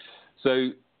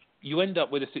 So you end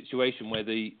up with a situation where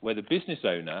the business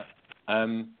owner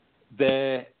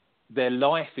their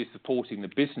life is supporting the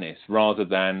business rather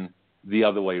than the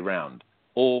other way around,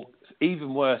 or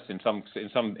even worse in some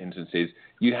instances,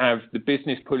 you have the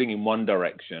business pulling in one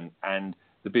direction and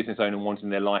the business owner wanting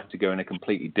their life to go in a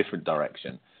completely different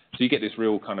direction. So you get this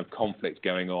real kind of conflict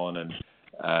going on, and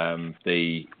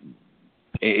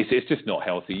it's just not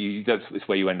healthy. It's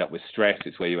where you end up with stress.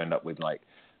 It's where you end up with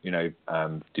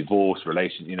divorce,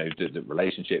 the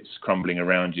relationships crumbling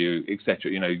around you,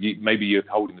 etc. Maybe you're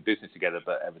holding the business together,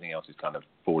 but everything else is kind of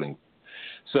falling.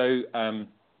 So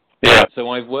So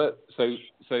I've worked. So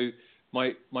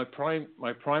my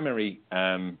primary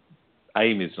aim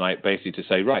is basically to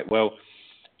say, right, well,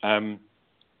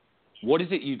 what is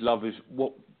it you'd love?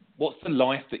 What's the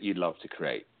life that you'd love to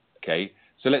create? Okay,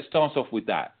 so let's start off with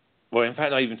that. Well, in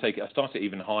fact, I start it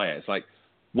even higher. It's like,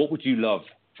 what would you love?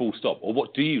 Full stop. Or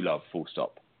what do you love? Full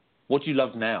stop. What do you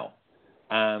love now?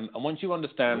 And once you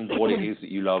understand what it is that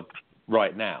you love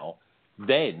right now,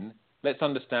 then let's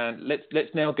understand.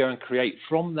 Let's now go and create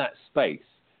from that space.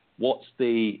 What's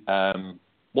the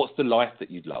life that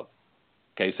you'd love?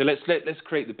 Okay, so let's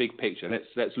create the big picture.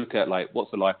 Let's look at what's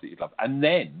the life that you'd love, and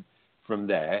then from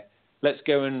there, let's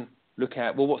go and look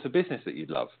at what's the business that you'd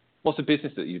love? What's the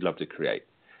business that you'd love to create?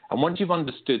 And once you've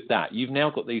understood that, you've now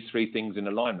got these three things in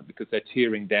alignment because they're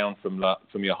tearing down from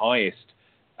your highest,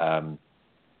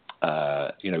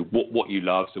 what you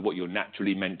love, so what you're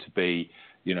naturally meant to be,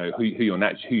 who you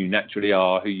naturally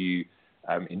are, who you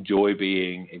enjoy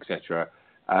being, etc.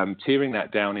 Tearing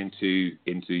that down into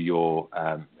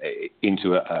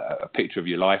a picture of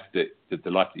your life, the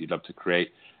life that you'd love to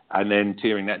create, and then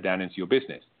tearing that down into your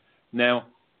business. Now,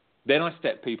 then I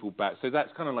step people back. So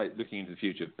that's kind of like looking into the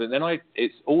future. But then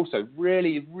it's also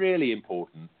really, really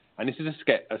important, and this is a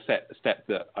step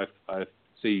that I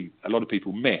see a lot of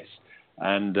people miss,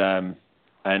 and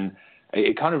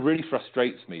it kind of really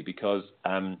frustrates me because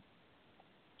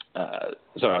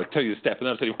sorry, I'll tell you the step, and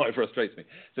then I'll tell you why it frustrates me.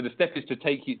 So the step is to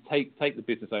take the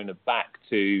business owner back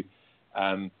to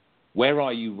where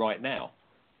are you right now,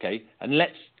 okay? And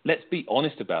let's be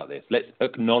honest about this. Let's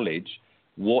acknowledge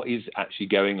what is actually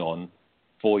going on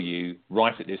for you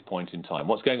right at this point in time.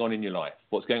 What's going on in your life?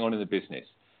 What's going on in the business?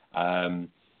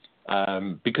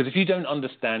 Because if you don't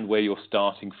understand where you're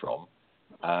starting from,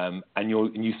 and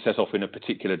you set off in a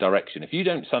particular direction, if you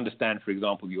don't understand, for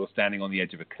example, you're standing on the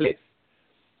edge of a cliff,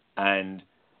 and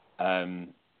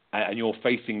you're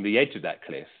facing the edge of that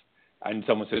cliff, and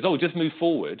someone says, "Oh, just move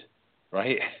forward,"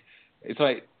 right? It's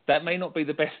like that may not be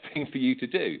the best thing for you to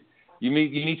do. You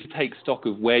need to take stock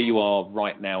of where you are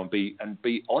right now and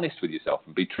be honest with yourself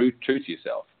and be true to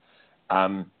yourself.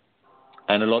 And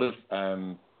a lot of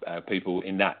people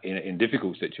in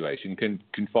difficult situation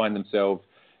can find themselves,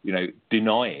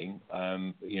 denying,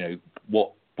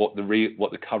 what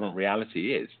the current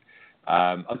reality is.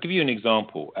 I'll give you an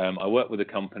example. I work with a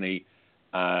company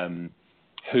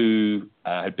who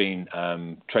had been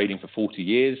trading for 40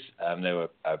 years. They were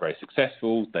very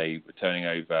successful. They were turning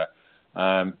over.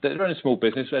 They're running a small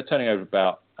business. They're turning over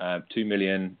about £2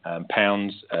 million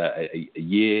a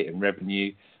year in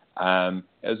revenue. It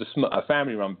was a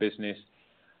family-run business,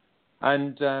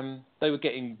 and they were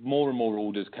getting more and more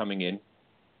orders coming in.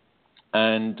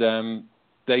 And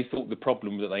they thought the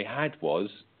problem that they had was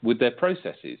with their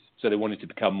processes, so they wanted to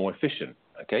become more efficient.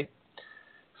 Okay,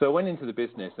 so I went into the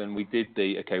business and we did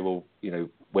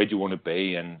where do you want to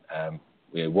be, and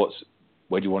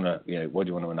where do you want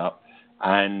to end up?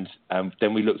 And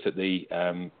then we looked at the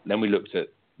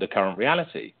current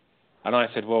reality, And I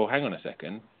said, well, hang on a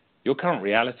second. Your current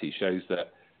reality shows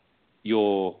that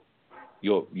you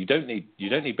don't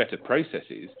need better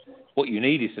processes. What you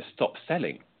need is to stop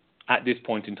selling at this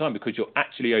point in time, because you're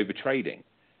actually over trading.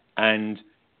 And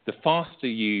the faster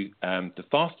you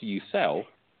sell,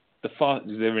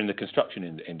 they're in the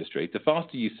construction industry. The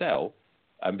faster you sell,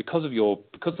 because of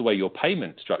the way your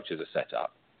payment structures are set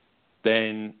up,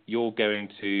 then you're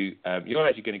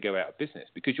actually going to go out of business,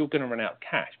 because you're going to run out of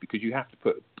cash, because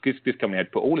this company had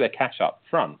to put all their cash up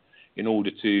front in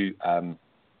order to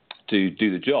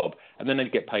do the job, and then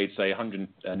they'd get paid, say,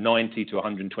 190 to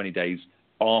 120 days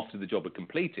after the job had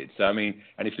completed. So, I mean,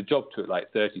 and if the job took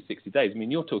like 30, 60 days, I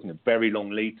mean, you're talking a very long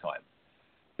lead time.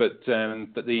 But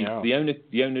the owner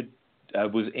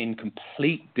was in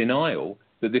complete denial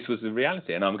that this was the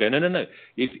reality. And I'm going, no.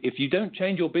 If you don't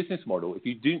change your business model, if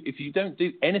you don't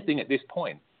do anything at this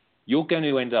point, you're going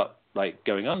to end up like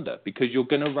going under, because you're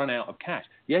going to run out of cash.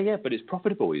 Yeah, but it's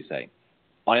profitable, you're saying.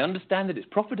 I understand that it's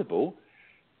profitable,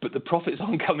 but the profits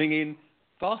aren't coming in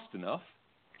fast enough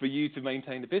for you to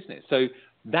maintain the business. So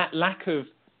that lack of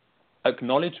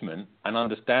acknowledgement and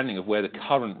understanding of where the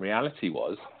current reality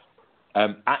was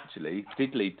actually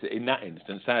did lead to, in that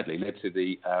instance, sadly, led to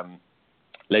the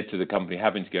company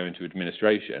having to go into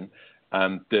administration.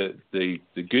 The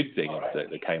good thing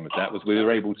that came of that was we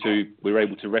were able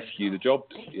to rescue the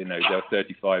jobs. You know, there were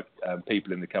 35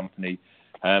 people in the company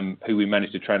who we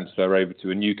managed to transfer over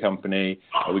to a new company.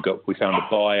 We found a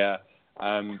buyer,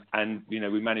 and you know,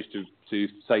 we managed to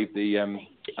save the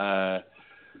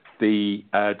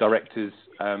director's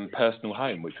personal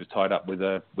home, which was tied up with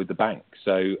the bank.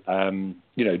 So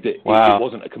you know, it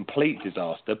wasn't a complete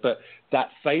disaster, but that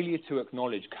failure to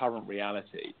acknowledge current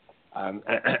reality,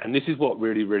 and this is what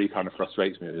really, really kind of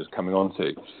frustrates me, is coming on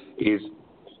to, is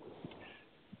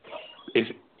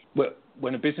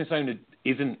when a business owner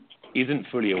isn't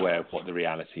fully aware of what the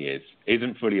reality is,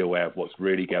 isn't fully aware of what's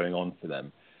really going on for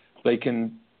them,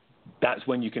 that's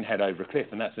when you can head over a cliff,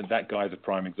 and that guy's a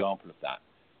prime example of that.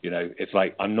 You know, it's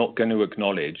like, I'm not going to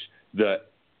acknowledge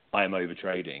that I am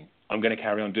overtrading. I'm going to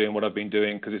carry on doing what I've been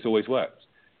doing because it's always worked.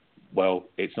 Well,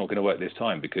 it's not going to work this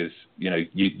time, because, you know,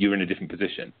 you're in a different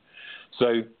position.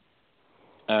 So,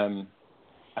 and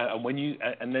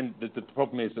then the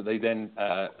problem is that they then,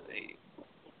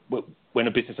 when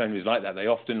a business owner is like that, they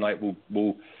often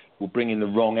will bring in the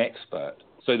wrong expert.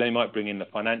 So they might bring in the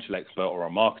financial expert or a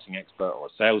marketing expert or a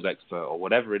sales expert or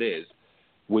whatever it is,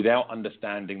 without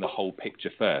understanding the whole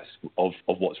picture first of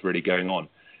what's really going on.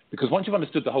 Because once you've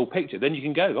understood the whole picture, then you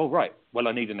can go, oh, right, well,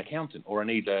 I need an accountant, or I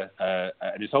need an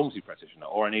insolvency practitioner,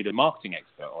 or I need a marketing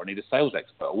expert, or I need a sales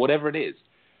expert, or whatever it is.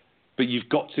 But you've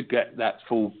got to get that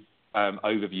full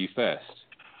overview first.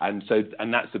 And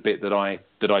that's the bit that I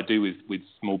do with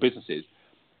small businesses.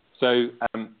 So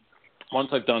once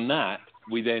I've done that,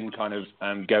 we then kind of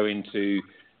go into,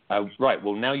 right,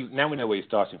 well, now we know where you're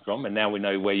starting from, and now we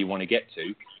know where you want to get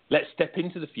to. Let's step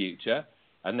into the future,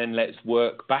 and then let's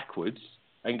work backwards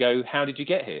and go, how did you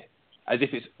get here? As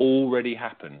if it's already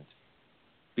happened.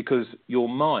 Because your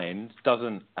mind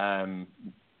doesn't,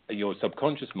 your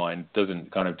subconscious mind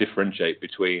doesn't kind of differentiate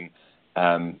between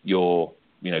your,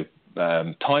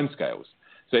 timescales.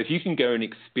 So if you can go and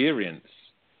experience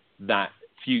that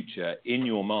future in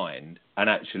your mind and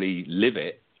actually live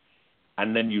it,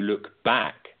 and then you look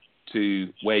back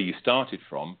to where you started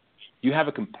from, you have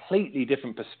a completely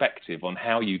different perspective on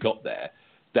how you got there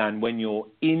than when you're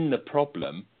in the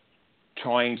problem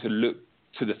trying to look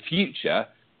to the future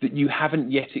that you haven't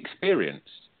yet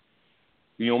experienced.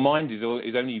 Your mind is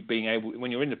only being able, when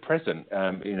you're in the present,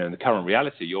 in the current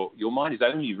reality, your mind is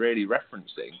only really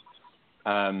referencing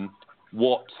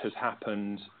what has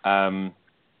happened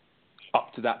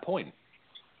up to that point.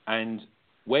 And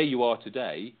where you are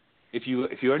today, if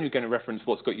you're only going to reference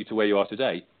what's got you to where you are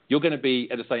today, you're going to be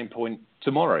at the same point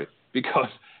tomorrow, because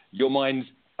your mind's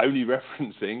only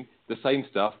referencing the same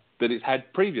stuff that it's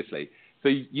had previously. So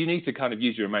you need to kind of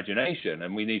use your imagination,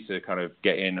 and we need to kind of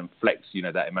get in and flex,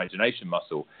 that imagination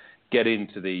muscle, get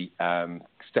into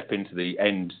step into the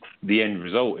end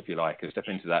result, if you like, and step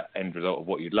into that end result of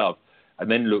what you'd love, and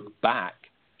then look back,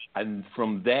 and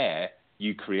from there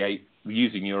you create,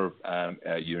 using your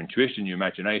intuition, your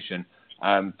imagination,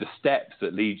 the steps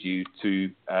that lead you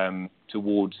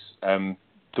towards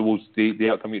the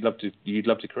outcome you'd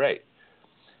love to create.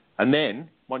 And then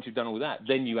once you've done all that,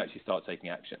 then you actually start taking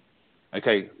action.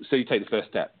 Okay, so you take the first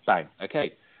step, bang.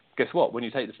 Okay, guess what? When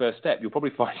you take the first step, you'll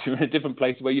probably find you're in a different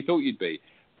place where you thought you'd be.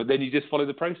 But then you just follow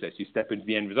the process. You step into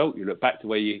the end result. You look back to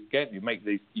where you get. You make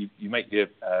your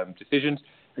decisions,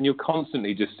 and you're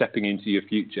constantly just stepping into your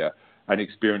future and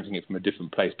experiencing it from a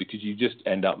different place, because you just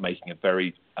end up making a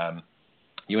very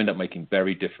you end up making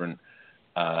very different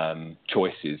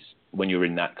choices when you're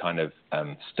in that kind of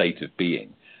state of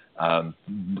being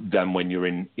than when you're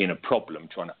in a problem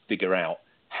trying to figure out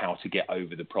how to get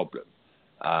over the problem.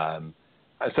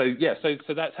 So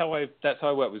that's how I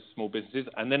work with small businesses,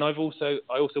 and then I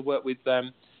also work with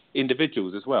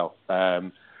individuals as well.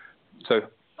 So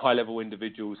high-level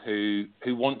individuals who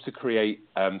want to create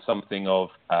something of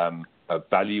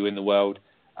value in the world,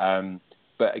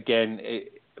 but again,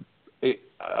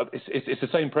 it's the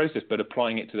same process, but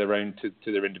applying it to their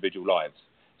individual lives.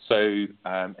 So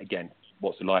again,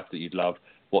 what's the life that you'd love?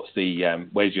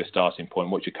 Where's your starting point?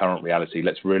 What's your current reality?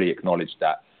 Let's really acknowledge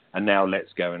that, and now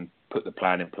let's go and put the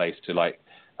plan in place to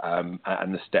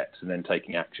and the steps, and then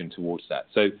taking action towards that.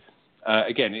 So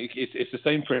again, it's the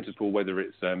same principle whether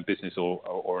it's business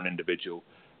or an individual.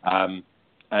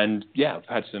 And yeah, I've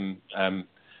had some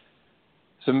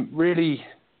really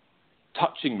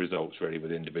touching results really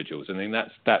with individuals. I think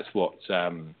that's what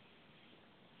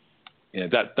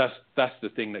that's the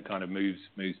thing that kind of moves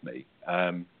me.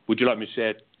 Would you like me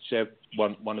to share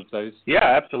one of those? Yeah,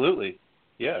 absolutely.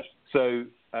 Yes. So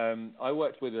I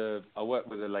worked with a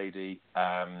lady.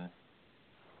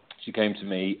 She came to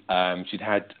me. She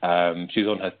was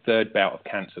on her third bout of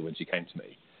cancer when she came to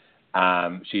me.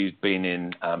 She's been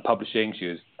in publishing. She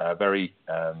was very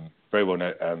well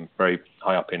known, very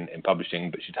high up in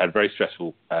publishing, but she'd had a very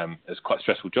stressful, it's quite a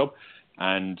stressful job.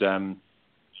 And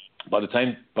by the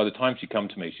time she'd come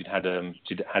to me, she'd had a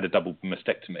double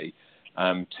mastectomy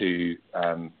to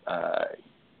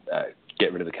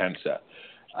get rid of the cancer.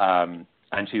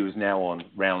 And she was now on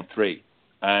round 3.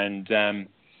 And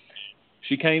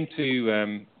she came up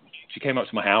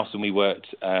to my house, and we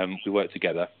worked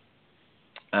together.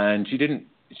 And she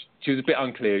was a bit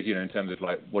unclear, in terms of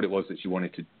like what it was that she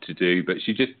wanted to do. But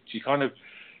she kind of,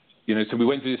 so we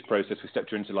went through this process. We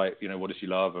stepped her into like, what does she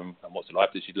love, and what's the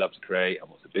life that she'd love to create, and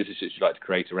what's the business that she'd like to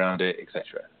create around it,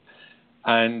 etc.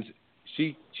 And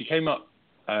she came up.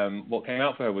 What came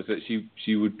out for her was that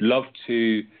she would love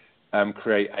to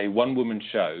create a one-woman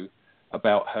show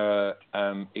about her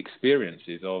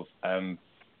experiences of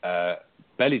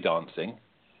belly dancing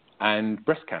and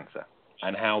breast cancer,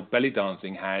 and how belly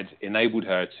dancing had enabled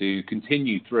her to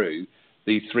continue through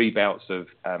these 3 bouts of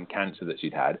cancer that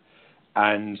she'd had,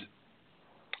 and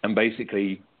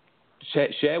basically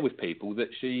share with people that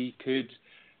she could,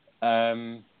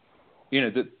 that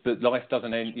life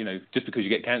doesn't end. Just because you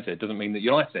get cancer, it doesn't mean that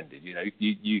your life's ended.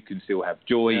 You can still have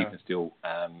joy. Yeah. You can still,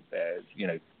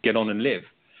 get on and live.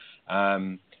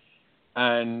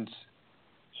 And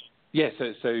yeah,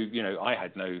 so I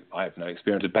have no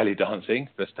experience of belly dancing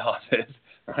for starters,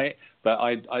 right? But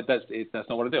that's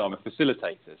not what I do. I'm a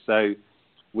facilitator. So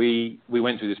we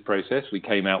went through this process. We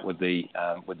came out with the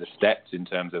steps in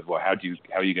terms of how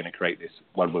are you going to create this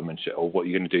one woman show, or what are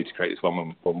you going to do to create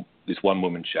this one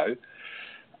woman show.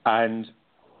 And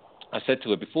I said to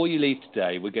her, before you leave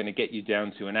today, we're going to get you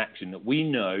down to an action that we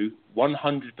know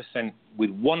 100%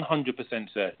 with 100%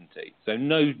 certainty. So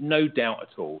no doubt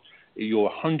at all.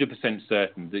 You're 100%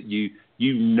 certain that you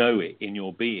know it in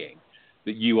your being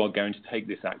that you are going to take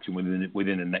this action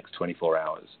within the next 24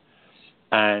 hours.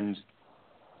 And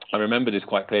I remember this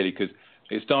quite clearly because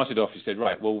it started off. She said,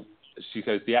 right, well, she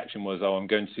says the action was, I'm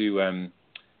going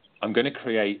to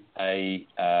create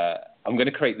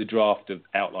the draft of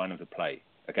outline of the play.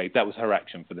 Okay, that was her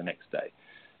action for the next day.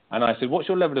 And I said, what's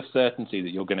your level of certainty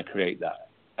that you're going to create that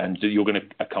and that you're going to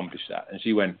accomplish that? And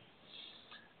she went,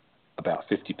 about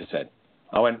 50%.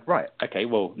 I went, right, okay,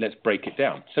 well, let's break it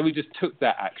down. So we just took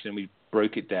that action, we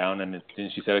broke it down, and then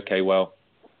she said, okay, well,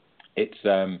 it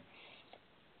came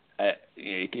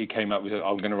up with,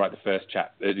 I'm going to write the first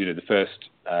chapter,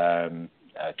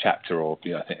 or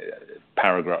I think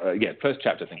paragraph, first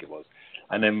chapter I think it was,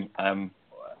 and then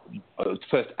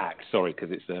first act, sorry, because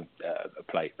it's a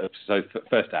play. So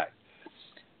first act,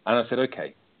 and I said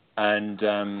okay,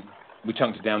 and we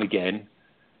chunked it down again,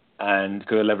 and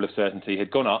because the level of certainty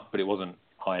had gone up, but it wasn't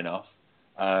high enough,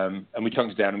 and we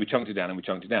chunked it down, and we chunked it down, and we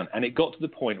chunked it down, and it got to the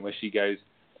point where she goes,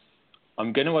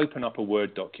 I'm going to open up a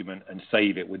Word document and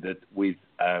save it with the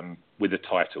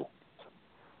title.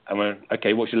 I went,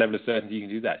 okay, what's your level of certainty you can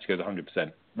do that? She goes,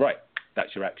 100%. Right,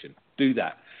 that's your action. Do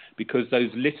that, because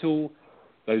those little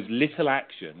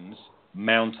actions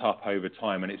mount up over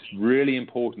time, and it's really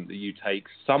important that you take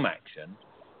some action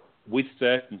with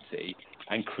certainty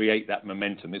and create that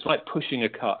momentum. It's like pushing a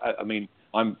car. I mean,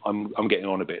 I'm getting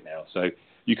on a bit now, so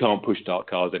you can't push start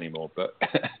cars anymore. But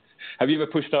have you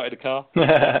ever push started a car?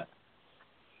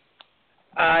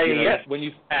 Yes, when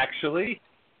you actually.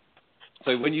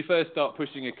 So when you first start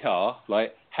pushing a car,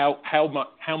 like how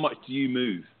much do you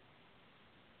move?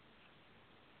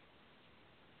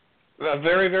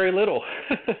 Very, very little.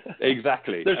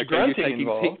 Exactly. There's grunting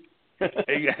involved.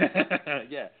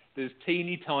 Yeah, there's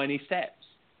teeny tiny steps.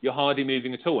 You're hardly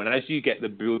moving at all. And as you get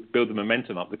build the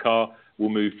momentum up, the car will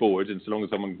move forward. And so long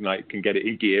as someone can get it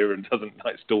in gear and doesn't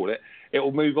stall it, it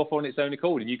will move off on its own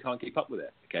accord, and you can't keep up with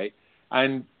it. Okay.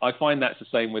 And I find that's the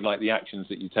same with the actions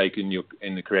that you take in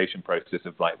the creation process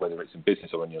of whether it's in business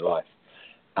or in your life.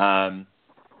 And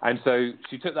so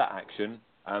she took that action.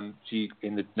 She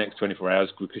in the next 24 hours,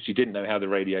 because she didn't know how the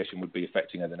radiation would be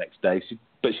affecting her the next day.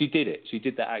 But she did it. She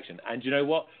did that action. And you know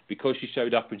what? Because she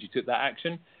showed up and she took that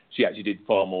action, she actually did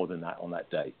far more than that on that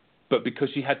day. But because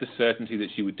she had the certainty that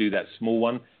she would do that small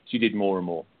one, she did more and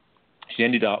more. She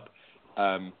ended up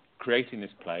creating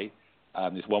this play,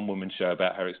 this one-woman show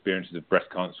about her experiences of breast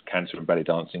cancer and belly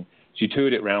dancing. She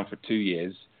toured it around for 2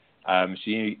 years.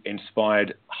 She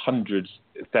inspired hundreds,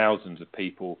 thousands of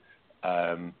people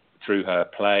through her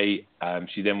play.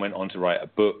 She then went on to write a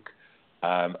book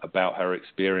about her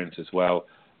experience as well,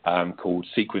 called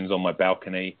Sequins on My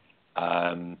Balcony.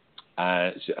 She's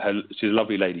a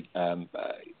lovely lady.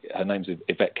 Her name's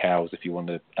Yvette Cowles, if you want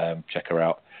to check her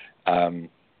out.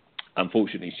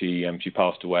 Unfortunately, she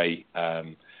passed away.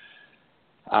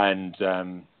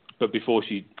 But before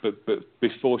she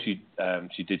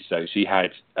did so,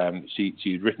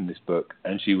 she'd written this book,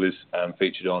 and she was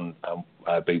featured on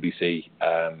a BBC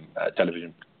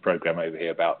television program over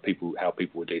here about how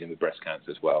people were dealing with breast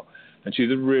cancer as well. And she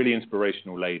was a really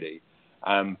inspirational lady.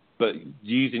 But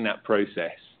using that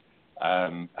process,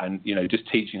 and just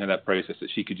teaching her that process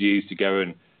that she could use to go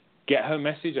and get her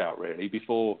message out, really,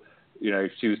 before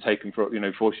she was taken for,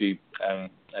 before she,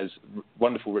 as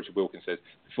wonderful Richard Wilkins says,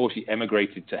 before she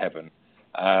emigrated to heaven.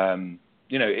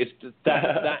 It's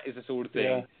that is the sort of thing.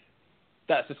 Yeah.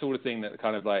 That's the sort of thing that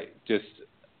kind of just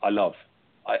I love.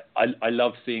 I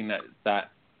love seeing that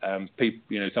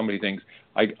people, somebody thinks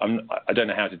I don't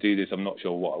know how to do this. I'm not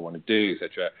sure what I want to do,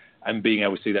 etc. And being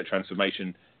able to see that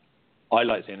transformation. I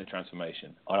like seeing the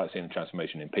transformation. I like seeing the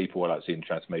transformation in people. I like seeing the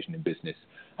transformation in business.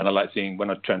 And I like seeing,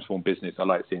 when I transform business, I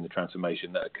like seeing the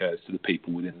transformation that occurs to the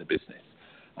people within the business.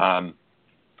 And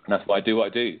that's why I do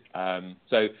what I do.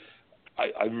 So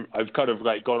I've kind of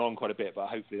gone on quite a bit, but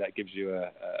hopefully that gives you a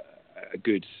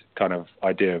good kind of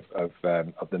idea of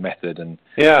the method and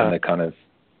the kind of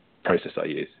process I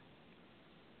use.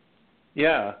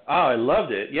 Yeah. Oh, I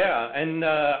loved it. Yeah. And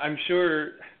I'm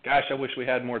sure, gosh, I wish we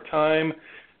had more time.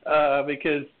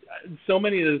 Because so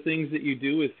many of the things that you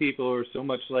do with people are so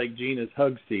much like Gina's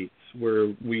hug seats,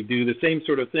 where we do the same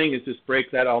sort of thing, is just break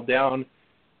that all down,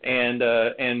 and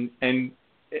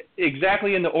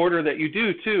exactly in the order that you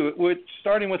do too,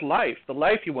 starting with life, the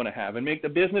life you want to have, and make the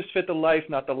business fit the life,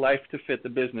 not the life to fit the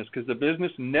business, because the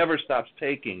business never stops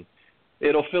taking.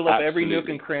 It'll fill up every nook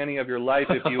and cranny of your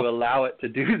life if you allow it to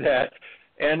do that.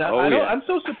 And I'm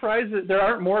so surprised that there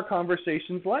aren't more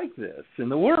conversations like this in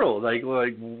the world. Like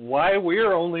why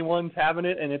we're only ones having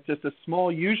it, and it's just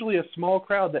usually a small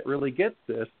crowd that really gets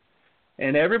this.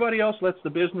 And everybody else lets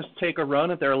the business take a run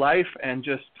at their life and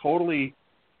just totally,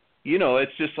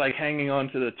 it's just like hanging on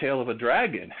to the tail of a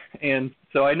dragon. And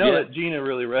so I know that Gina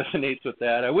really resonates with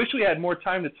that. I wish we had more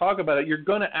time to talk about it. You're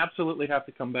going to absolutely have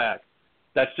to come back.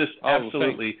 That's just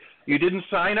absolutely. You didn't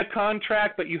sign a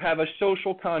contract, but you have a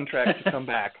social contract to come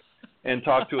back and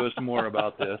talk to us more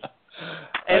about this.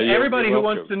 And everybody who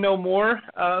wants to know more,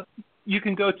 you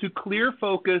can go to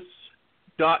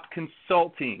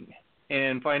clearfocus.consulting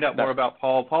and find out more about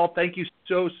Paul. Paul, thank you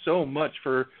so much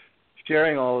for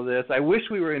sharing all of this. I wish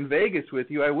we were in Vegas with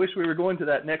you. I wish we were going to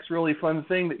that next really fun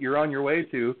thing that you're on your way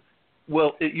to.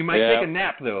 Well, you might take a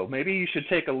nap, though. Maybe you should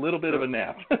take a little bit of a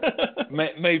nap.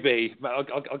 Maybe. I'll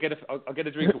get a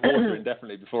drink of water in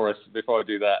definitely before I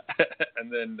do that.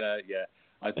 And then,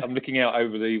 I'm looking out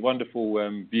over the wonderful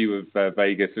view of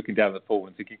Vegas, looking down at the pool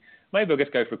and thinking, maybe I'll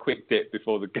just go for a quick dip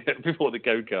before the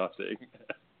go-karting.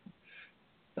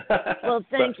 Well,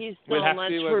 thank you so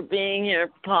much for being here,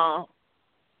 Paul.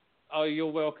 Oh,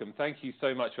 you're welcome. Thank you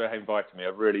so much for inviting me. I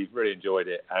really, really enjoyed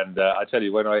it. And I tell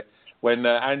you, when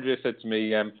Andrea said to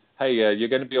me, "Hey, you're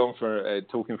going to be on for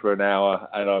talking for an hour,"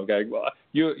 and I'm going, "What?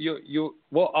 You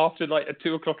what? After at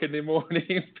 2:00 in the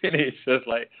morning finish?" I was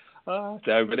like, "Oh,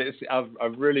 no." But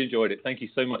I've really enjoyed it. Thank you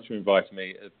so much for inviting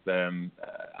me.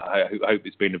 I hope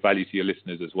it's been of value to your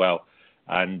listeners as well.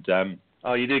 And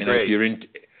you did great.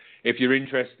 If you're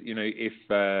interested,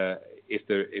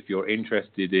 if you're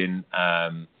interested in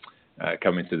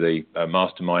coming to the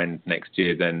mastermind next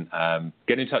year, then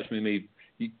get in touch with me.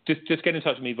 Just get in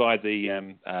touch with me via the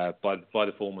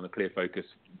form on the Clear Focus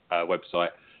website,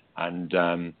 and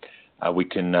we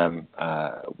can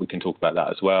talk about that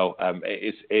as well.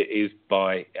 It is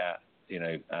by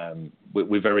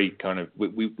we're very kind of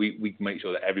we make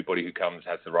sure that everybody who comes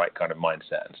has the right kind of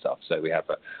mindset and stuff. So we have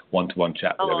a one-to-one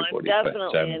chat with everybody. I'm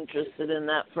definitely interested in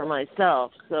that for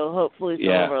myself. So hopefully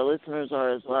some of our listeners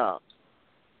are as well.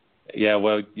 Yeah,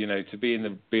 well, to be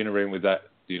in a room with that,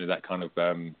 that kind of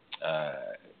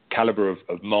caliber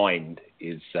of mind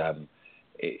is fun,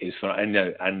 and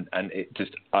it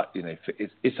just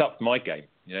it's upped my game.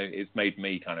 It's made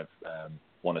me kind of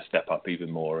want to step up even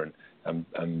more, and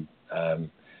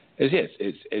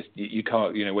it's you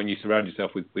can't, when you surround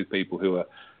yourself with people who are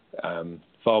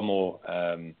far more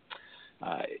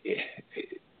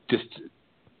just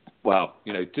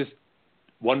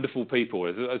wonderful people.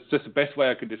 It's just the best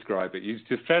way I could describe it. You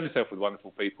just surround yourself with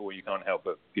wonderful people, and you can't help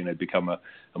but become a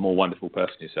more wonderful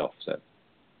person yourself. So.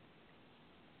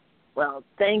 Well,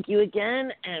 thank you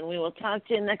again, and we will talk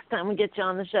to you next time we get you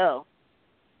on the show.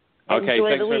 Okay,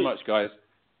 thanks very much, guys.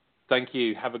 Thank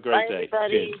you. Have a great day.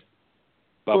 Everybody. Cheers.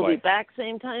 Bye-bye. We'll be back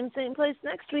same time, same place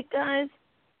next week, guys.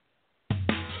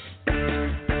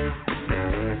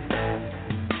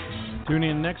 Tune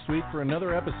in next week for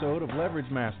another episode of Leverage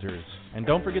Masters. And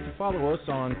don't forget to follow us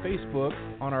on Facebook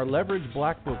on our Leverage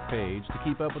Black Book page to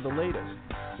keep up with the latest.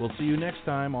 We'll see you next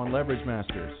time on Leverage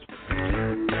Masters.